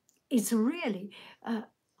 So it's really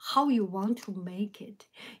how you want to make it.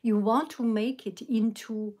 You want to make it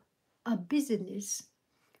into a business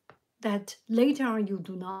that later on you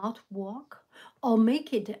do not work, or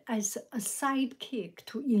make it as a sidekick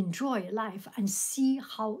to enjoy life and see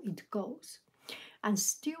how it goes. And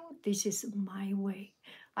still, this is my way.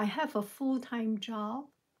 I have a full-time job,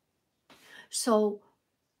 so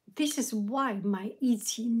this is why my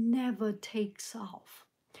Ichi never takes off.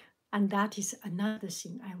 And that is another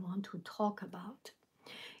thing I want to talk about.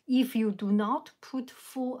 If you do not put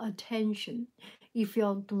full attention, if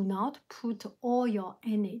you do not put all your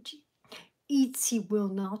energy, Ichi will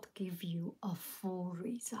not give you a full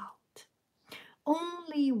result.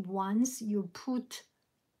 Only once you put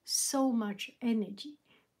so much energy,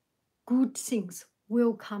 good things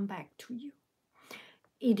will come back to you.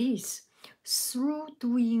 It is through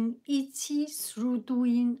doing Ichi, through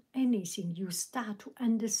doing anything, you start to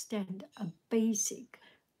understand a basic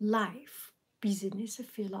life business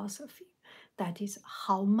philosophy. That is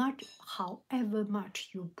however much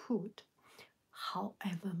you put,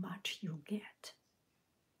 however much you get.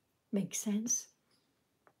 Make sense?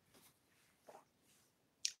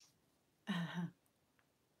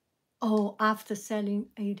 Oh, after selling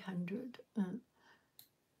 800.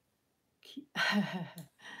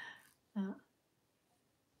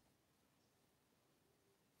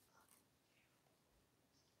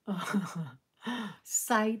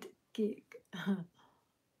 Side gig.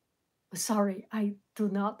 Sorry, I do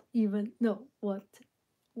not even know what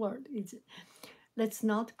word is it. Let's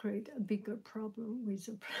not create a bigger problem with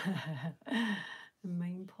the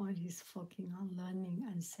main point is focusing on learning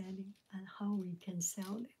and selling and how we can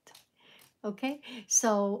sell it. Okay,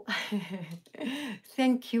 so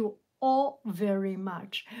thank you all very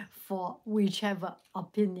much for whichever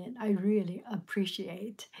opinion. I really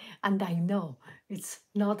appreciate, and I know it's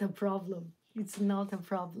not a problem. It's not a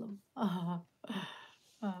problem.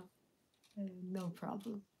 No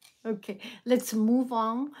problem. Okay, let's move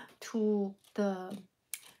on to the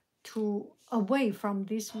away from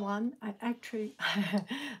this one. I actually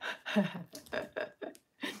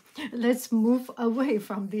let's move away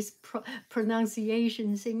from these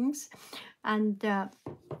pronunciation things, and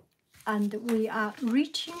we are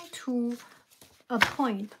reaching to a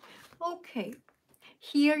point. Okay,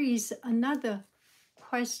 here is another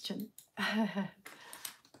question.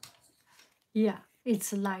 Yeah,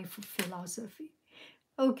 it's life philosophy.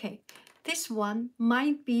 Okay, this one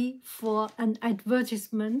might be for an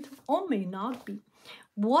advertisement or may not be.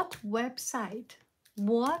 What website,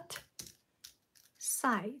 what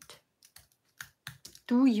site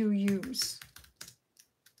do you use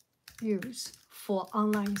for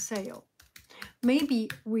online sale?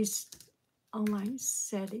 Maybe with online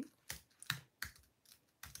selling.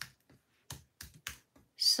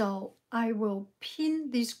 So I will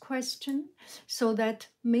pin this question so that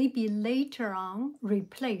maybe later on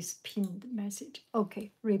replace pinned message.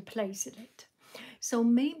 Okay, replace it. So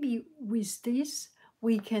maybe with this,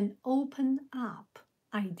 we can open up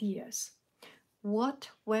ideas.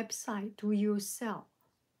 What website do you sell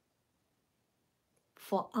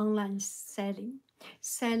for online selling?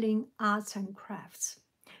 Selling arts and crafts.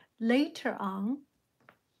 Later on,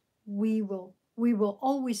 we will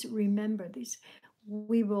always remember this.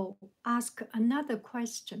 We will ask another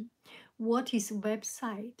question. What is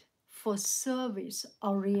website for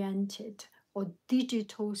service-oriented or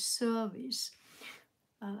digital service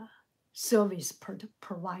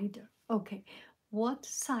provider? Okay, what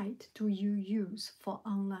site do you use for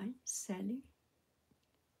online selling?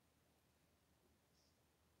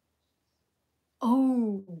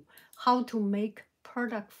 Oh, how to make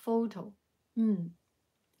product photo.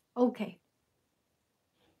 Okay.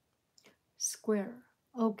 Square.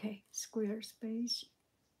 Okay, Squarespace.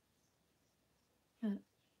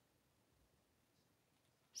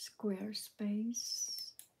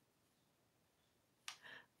 Squarespace.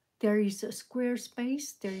 There is a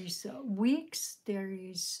Squarespace, there is a Wix, there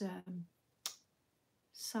is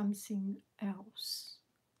something else.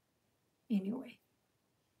 Anyway,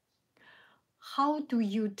 how do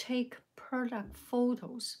you take product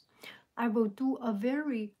photos? I will do a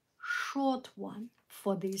very short one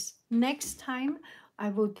for this. Next time, I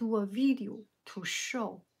will do a video to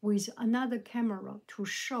show with another camera to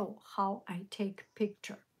show how I take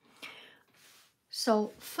picture.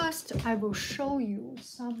 So first, I will show you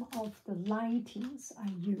some of the lightings I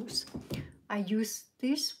use. I use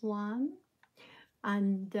this one,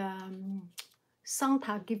 and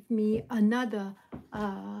Santa give me another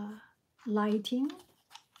lighting.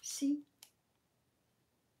 See?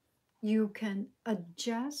 You can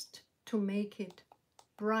adjust to make it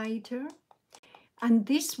brighter. And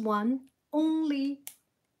this one only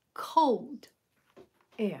cold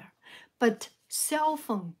air, but cell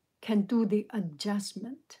phone can do the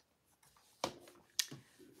adjustment.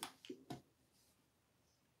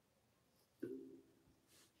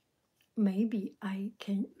 maybe I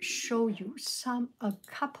can show you a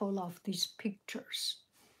couple of these pictures.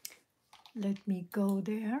 Let me go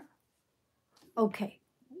there. Okay,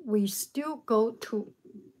 we still go to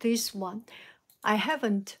this one. I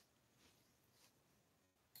haven't.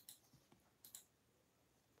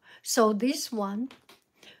 So this one,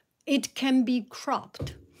 it can be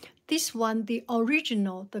cropped. This one, the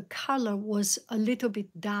original, the color was a little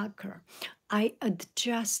bit darker. I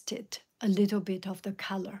adjusted a little bit of the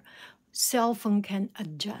color. Cell phone can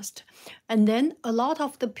adjust. And then a lot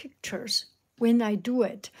of the pictures, when I do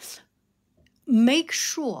it, make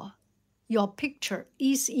sure your picture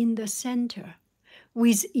is in the center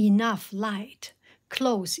with enough light,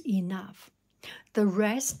 close enough. The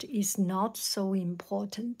rest is not so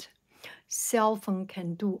important. Cell phone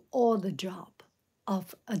can do all the job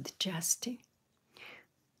of adjusting.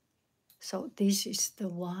 So this is the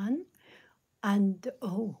one. And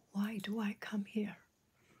oh, why do I come here?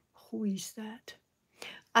 Who is that?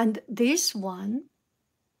 And this one,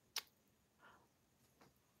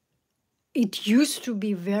 it used to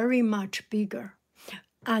be very much bigger.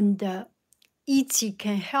 And Etsy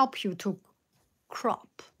can help you to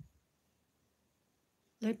crop.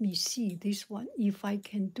 Let me see this one, if I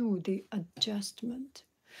can do the adjustment.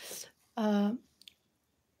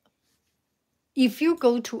 If you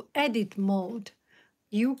go to edit mode,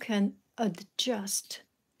 you can adjust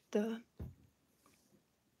the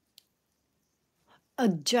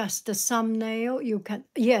thumbnail. You can,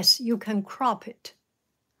 yes, you can crop it.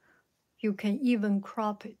 You can even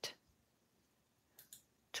crop it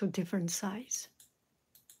to different size.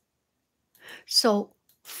 So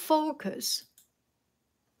focus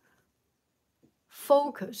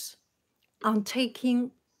on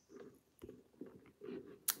taking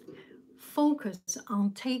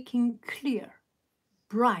clear,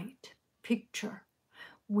 bright picture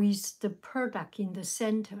with the product in the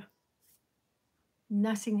center.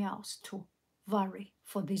 Nothing else to vary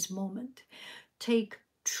for this moment. Take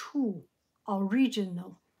true,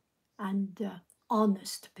 original, and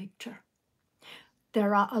honest picture.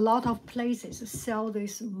 There are a lot of places sell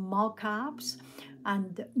these mock-ups,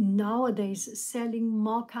 and nowadays selling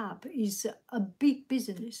mock-up is a big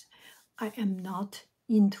business. I am not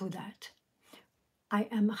into that. I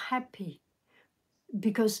am happy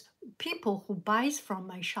because people who buys from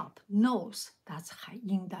my shop knows that's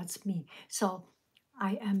Haiying, that's me. So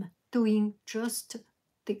I am doing just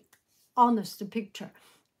the honest picture,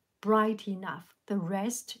 bright enough. The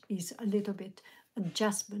rest is a little bit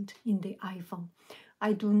adjustment in the iPhone.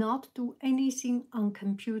 I do not do anything on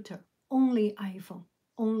computer, only iPhone,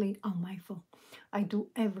 only on my phone. I do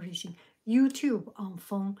everything. YouTube on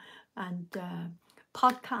phone and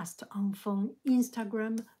podcast on phone,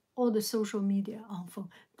 Instagram, all the social media on phone.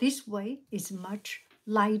 This way is much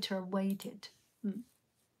lighter weighted.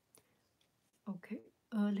 Okay,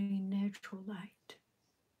 early natural light.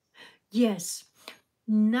 Yes,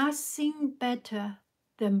 nothing better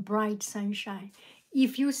than bright sunshine.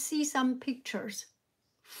 If you see some pictures,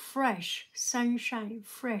 fresh sunshine,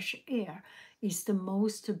 fresh air is the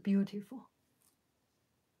most beautiful.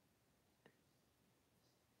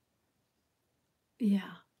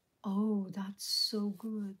 Yeah. Oh, that's so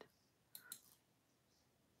good.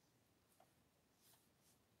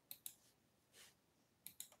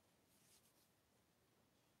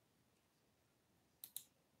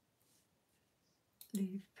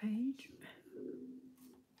 Leave page.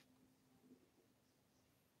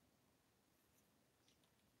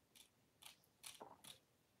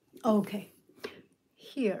 Okay.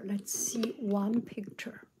 Here, let's see one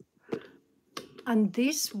picture. And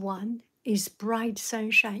this one is bright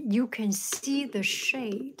sunshine. You can see the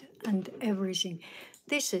shade and everything.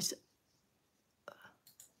 This is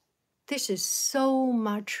so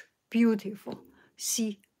much beautiful.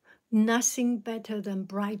 See, nothing better than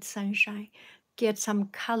bright sunshine. Get some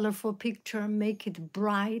colorful picture, make it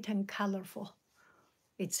bright and colorful.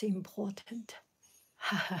 It's important.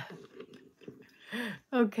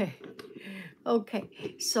 Okay.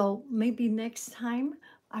 So maybe next time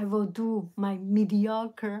I will do my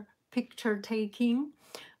mediocre picture taking.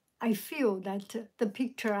 I feel that the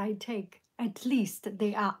picture I take, at least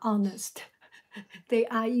they are honest. They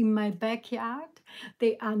are in my backyard.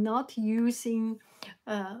 They are not using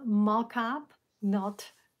mock-up,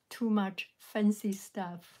 not too much fancy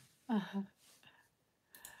stuff.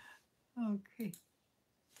 Okay.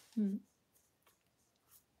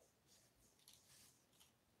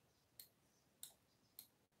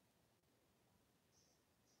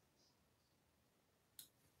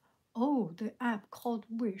 Oh, the app called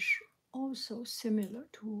Wish, also similar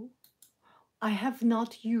to. I have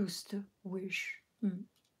not used Wish.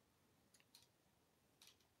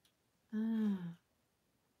 Ah,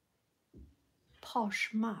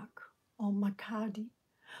 Poshmark or Macadi.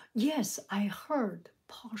 Yes, I heard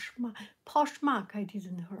Poshmark. Poshmark, I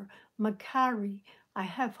didn't hear. Macari, I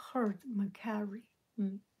have heard Macari.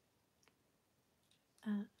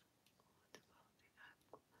 Uh,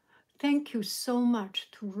 thank you so much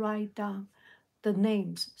to write down the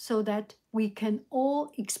names so that we can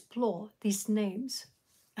all explore these names.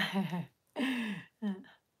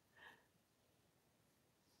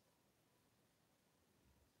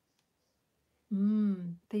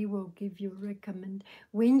 They will give you recommend.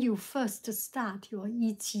 When you first start your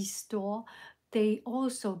Etsy store, they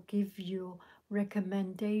also give you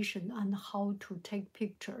recommendation on how to take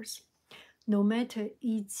pictures. No matter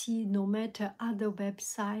Etsy, no matter other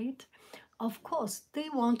website, of course, they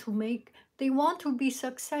want to be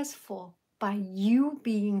successful by you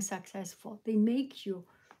being successful. They make you,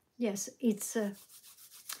 yes, it's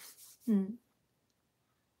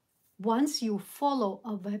once you follow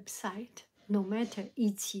a website, no matter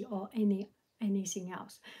Etsy or anything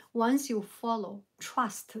else, once you follow,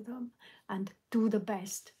 trust them and do the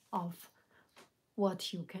best of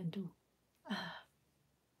what you can do.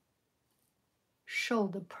 Show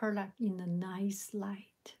the product in a nice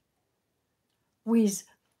light. With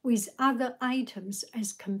other items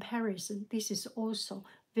as comparison, this is also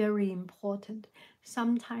very important.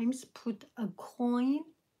 Sometimes put a coin,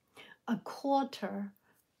 a quarter,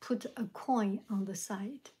 put a coin on the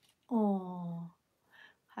side. Oh,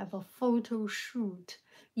 have a photo shoot.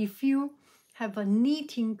 If you have a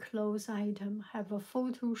knitting clothes item, have a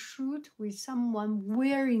photo shoot with someone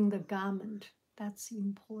wearing the garment. That's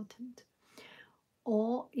important.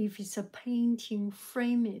 Or if it's a painting,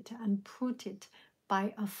 frame it and put it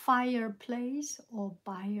by a fireplace or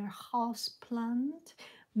by a house plant,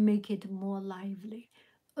 make it more lively.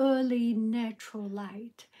 Early natural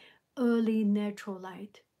light,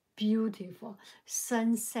 beautiful.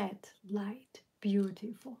 Sunset light,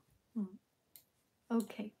 beautiful.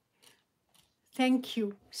 Okay. Thank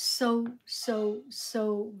you so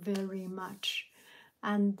very much.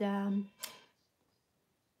 And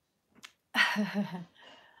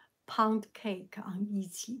pound cake on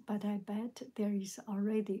Etsy, but I bet there is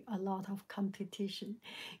already a lot of competition.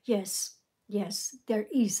 Yes, there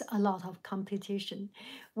is a lot of competition.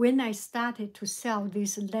 When I started to sell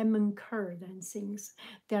this lemon curd and things,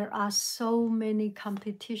 there are so many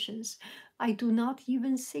competitions. I do not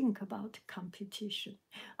even think about competition.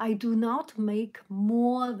 I do not make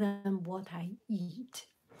more than what I eat.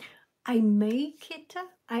 I make it,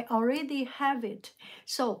 I already have it.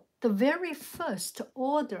 So the very first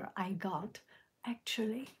order I got,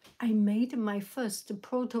 actually, I made my first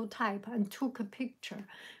prototype and took a picture.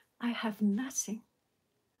 I have nothing.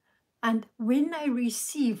 And when I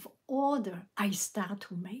receive order, I start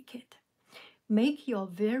to make it. Make your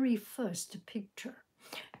very first picture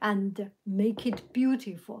and make it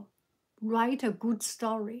beautiful. Write a good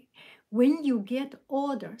story. When you get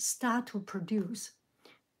order, start to produce.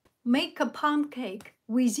 Make a pound cake.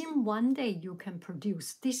 Within 1 day, you can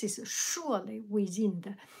produce. This is surely within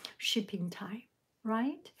the shipping time,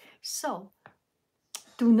 right? So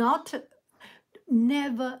do not,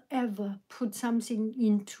 never ever put something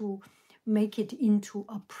into, make it into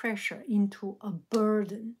a pressure, into a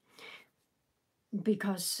burden.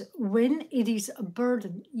 Because when it is a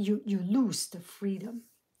burden, you lose the freedom.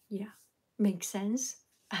 Yeah, makes sense?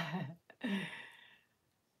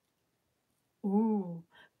 Oh,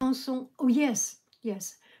 Ganson, oh yes,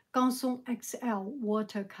 Ganson XL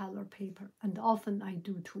watercolor paper, and often I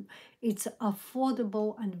do too. It's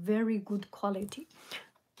affordable and very good quality.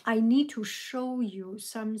 I need to show you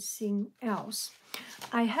something else.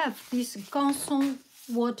 I have this Ganson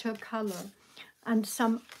watercolor and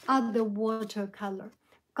some other watercolor.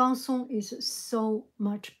 Ganson is so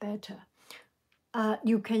much better.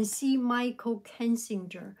 You can see Michael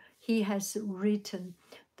Kensinger. He has written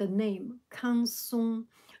the name Ganson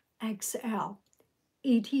XL.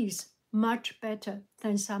 It is much better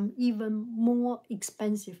than some even more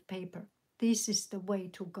expensive paper. This is the way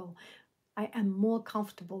to go. I am more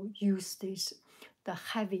comfortable use this, the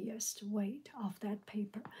heaviest weight of that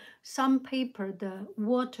paper. Some paper, the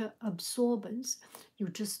water absorbance, you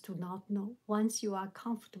just do not know. Once you are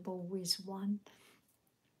comfortable with one,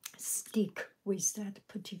 stick with that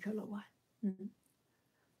particular one.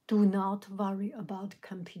 Do not worry about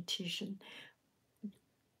competition.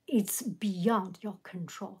 It's beyond your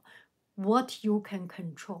control. What you can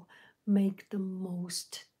control, make the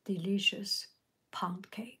most delicious pound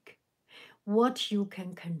cake. What you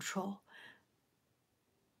can control,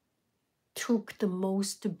 took the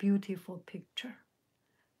most beautiful picture.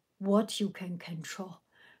 What you can control,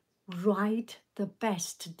 Write the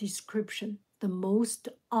best description, the most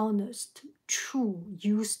honest, true,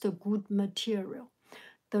 use the good material.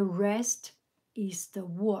 The rest is the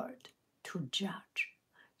word to judge.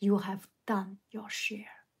 You have done your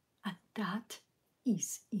share, and that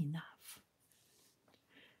is enough.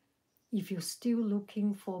 If you're still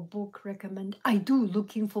looking for book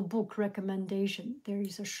looking for book recommendation. There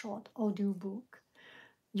is a short audiobook,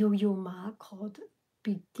 Yo-Yo Ma, called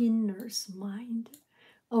Beginner's Mind.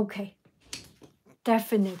 Okay,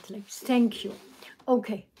 definitely, thank you.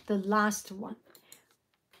 Okay, the last one.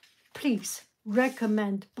 Please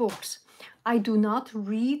recommend books. I do not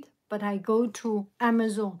read, but I go to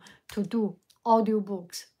Amazon to do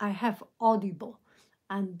audiobooks. I have Audible,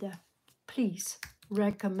 and please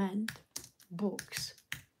recommend books.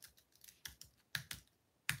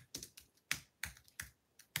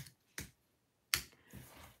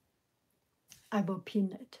 I will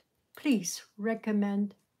pin it. Please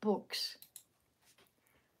recommend books.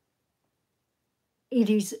 It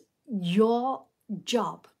is your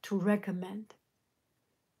job to recommend.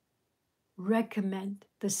 Recommend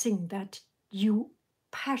the thing that you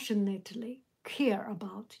passionately care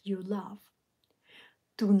about, you love.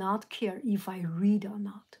 Do not care if I read or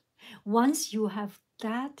not. Once you have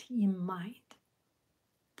that in mind,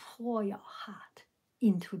 pour your heart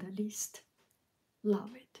into the list.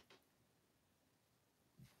 Love it.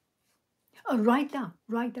 Write down,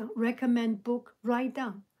 recommend book, write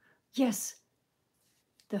down. Yes,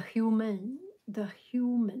 The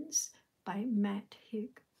Humans by Matt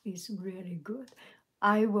Haig is really good.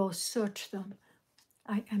 I will search them.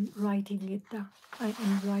 I am writing it down.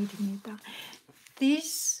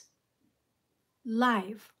 This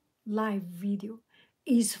live video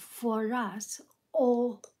is for us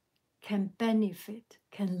all can benefit,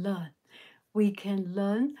 can learn. We can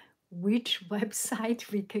learn which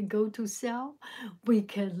website we can go to sell. We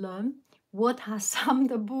can learn what are some of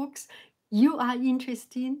the books you are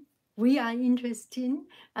interested in, we are interested in,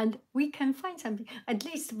 and we can find something. At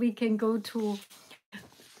least we can go to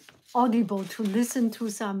Audible to listen to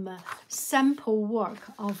some sample work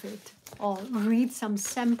of it, or read some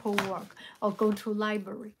sample work, or go to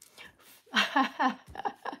library.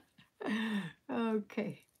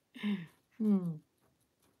 Okay.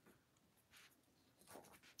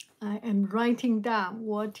 I am writing down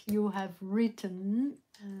what you have written.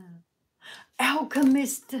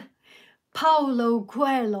 Alchemist, Paulo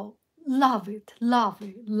Coelho. Love it.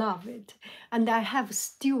 And I have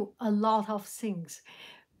still a lot of things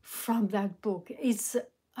from that book. It's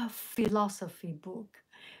a philosophy book,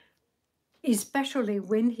 especially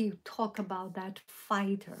when he talk about that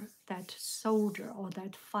fighter, that soldier, or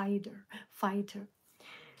that fighter.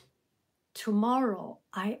 Tomorrow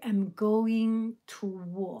I am going to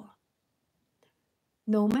war.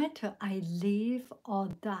 No matter I live or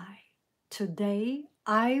die, today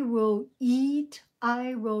I will eat,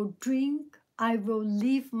 I will drink, I will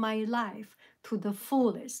live my life to the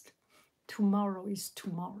fullest. Tomorrow is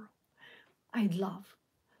tomorrow. I love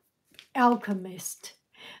Alchemist.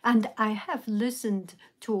 And I have listened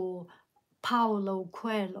to Paulo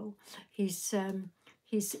Coelho, his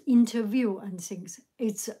interview and things.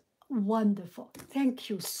 It's wonderful. Thank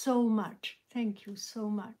you so much.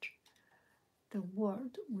 The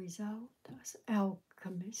world without us,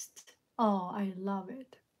 Alchemist. Oh, I love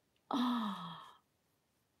it. Oh.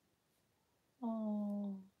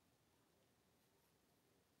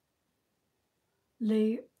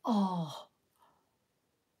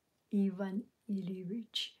 Ivan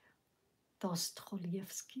Ilyich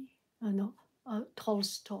Dostoevsky.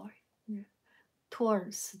 Tolstoy. Yeah.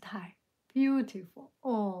 Tolstoy. Beautiful.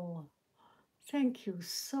 Oh, thank you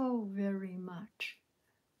so very much.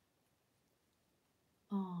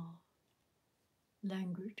 Oh,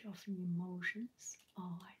 language of emotions.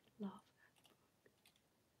 Oh, I love that.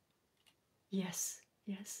 Yes.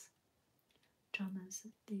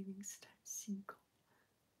 Jonathan Livingston Seagull,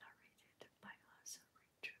 narrated by Arthur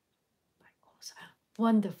Richard, by author.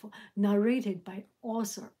 Wonderful. Narrated by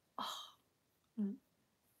author. Oh,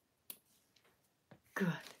 good.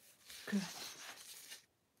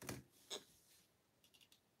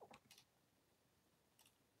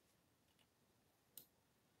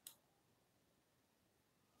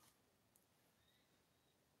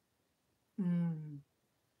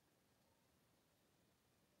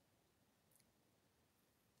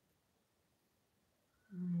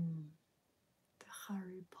 The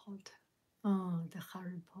Harry Potter. Oh, the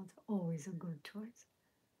Harry Potter. Always a good choice.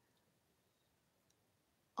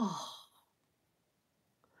 Oh.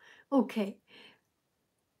 Okay.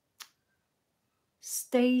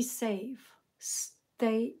 Stay safe.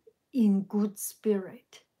 Stay in good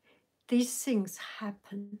spirit. These things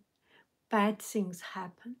happen. bad things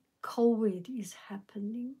happen. COVID is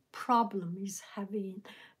happening. Problem is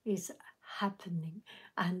happening,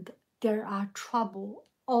 and there are trouble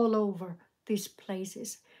all over these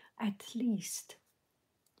places. At least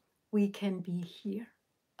we can be here,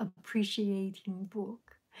 appreciating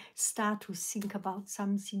book, start to think about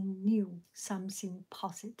something new, something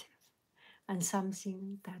positive, and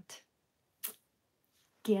something that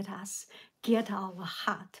get our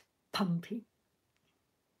heart pumping.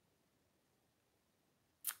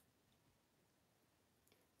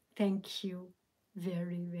 Thank you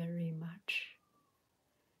very, very much.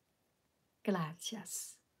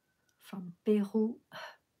 Gracias. From Peru,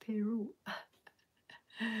 Peru.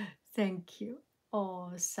 Thank you.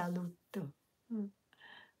 Oh, saluto.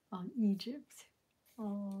 On Egypt.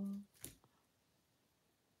 Oh,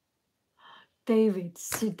 David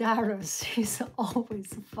Sidaros is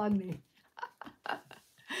always funny.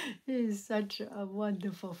 He's such a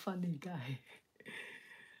wonderful, funny guy.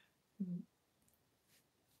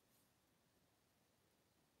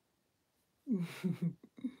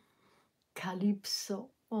 Calypso.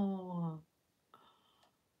 Oh,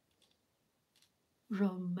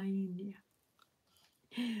 Romania.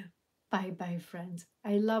 Bye bye, friends.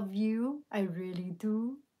 I love you. I really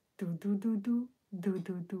do. Do, do, do, do, do,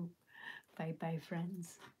 do, do. Bye bye,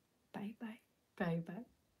 friends. Bye bye. Bye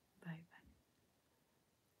bye.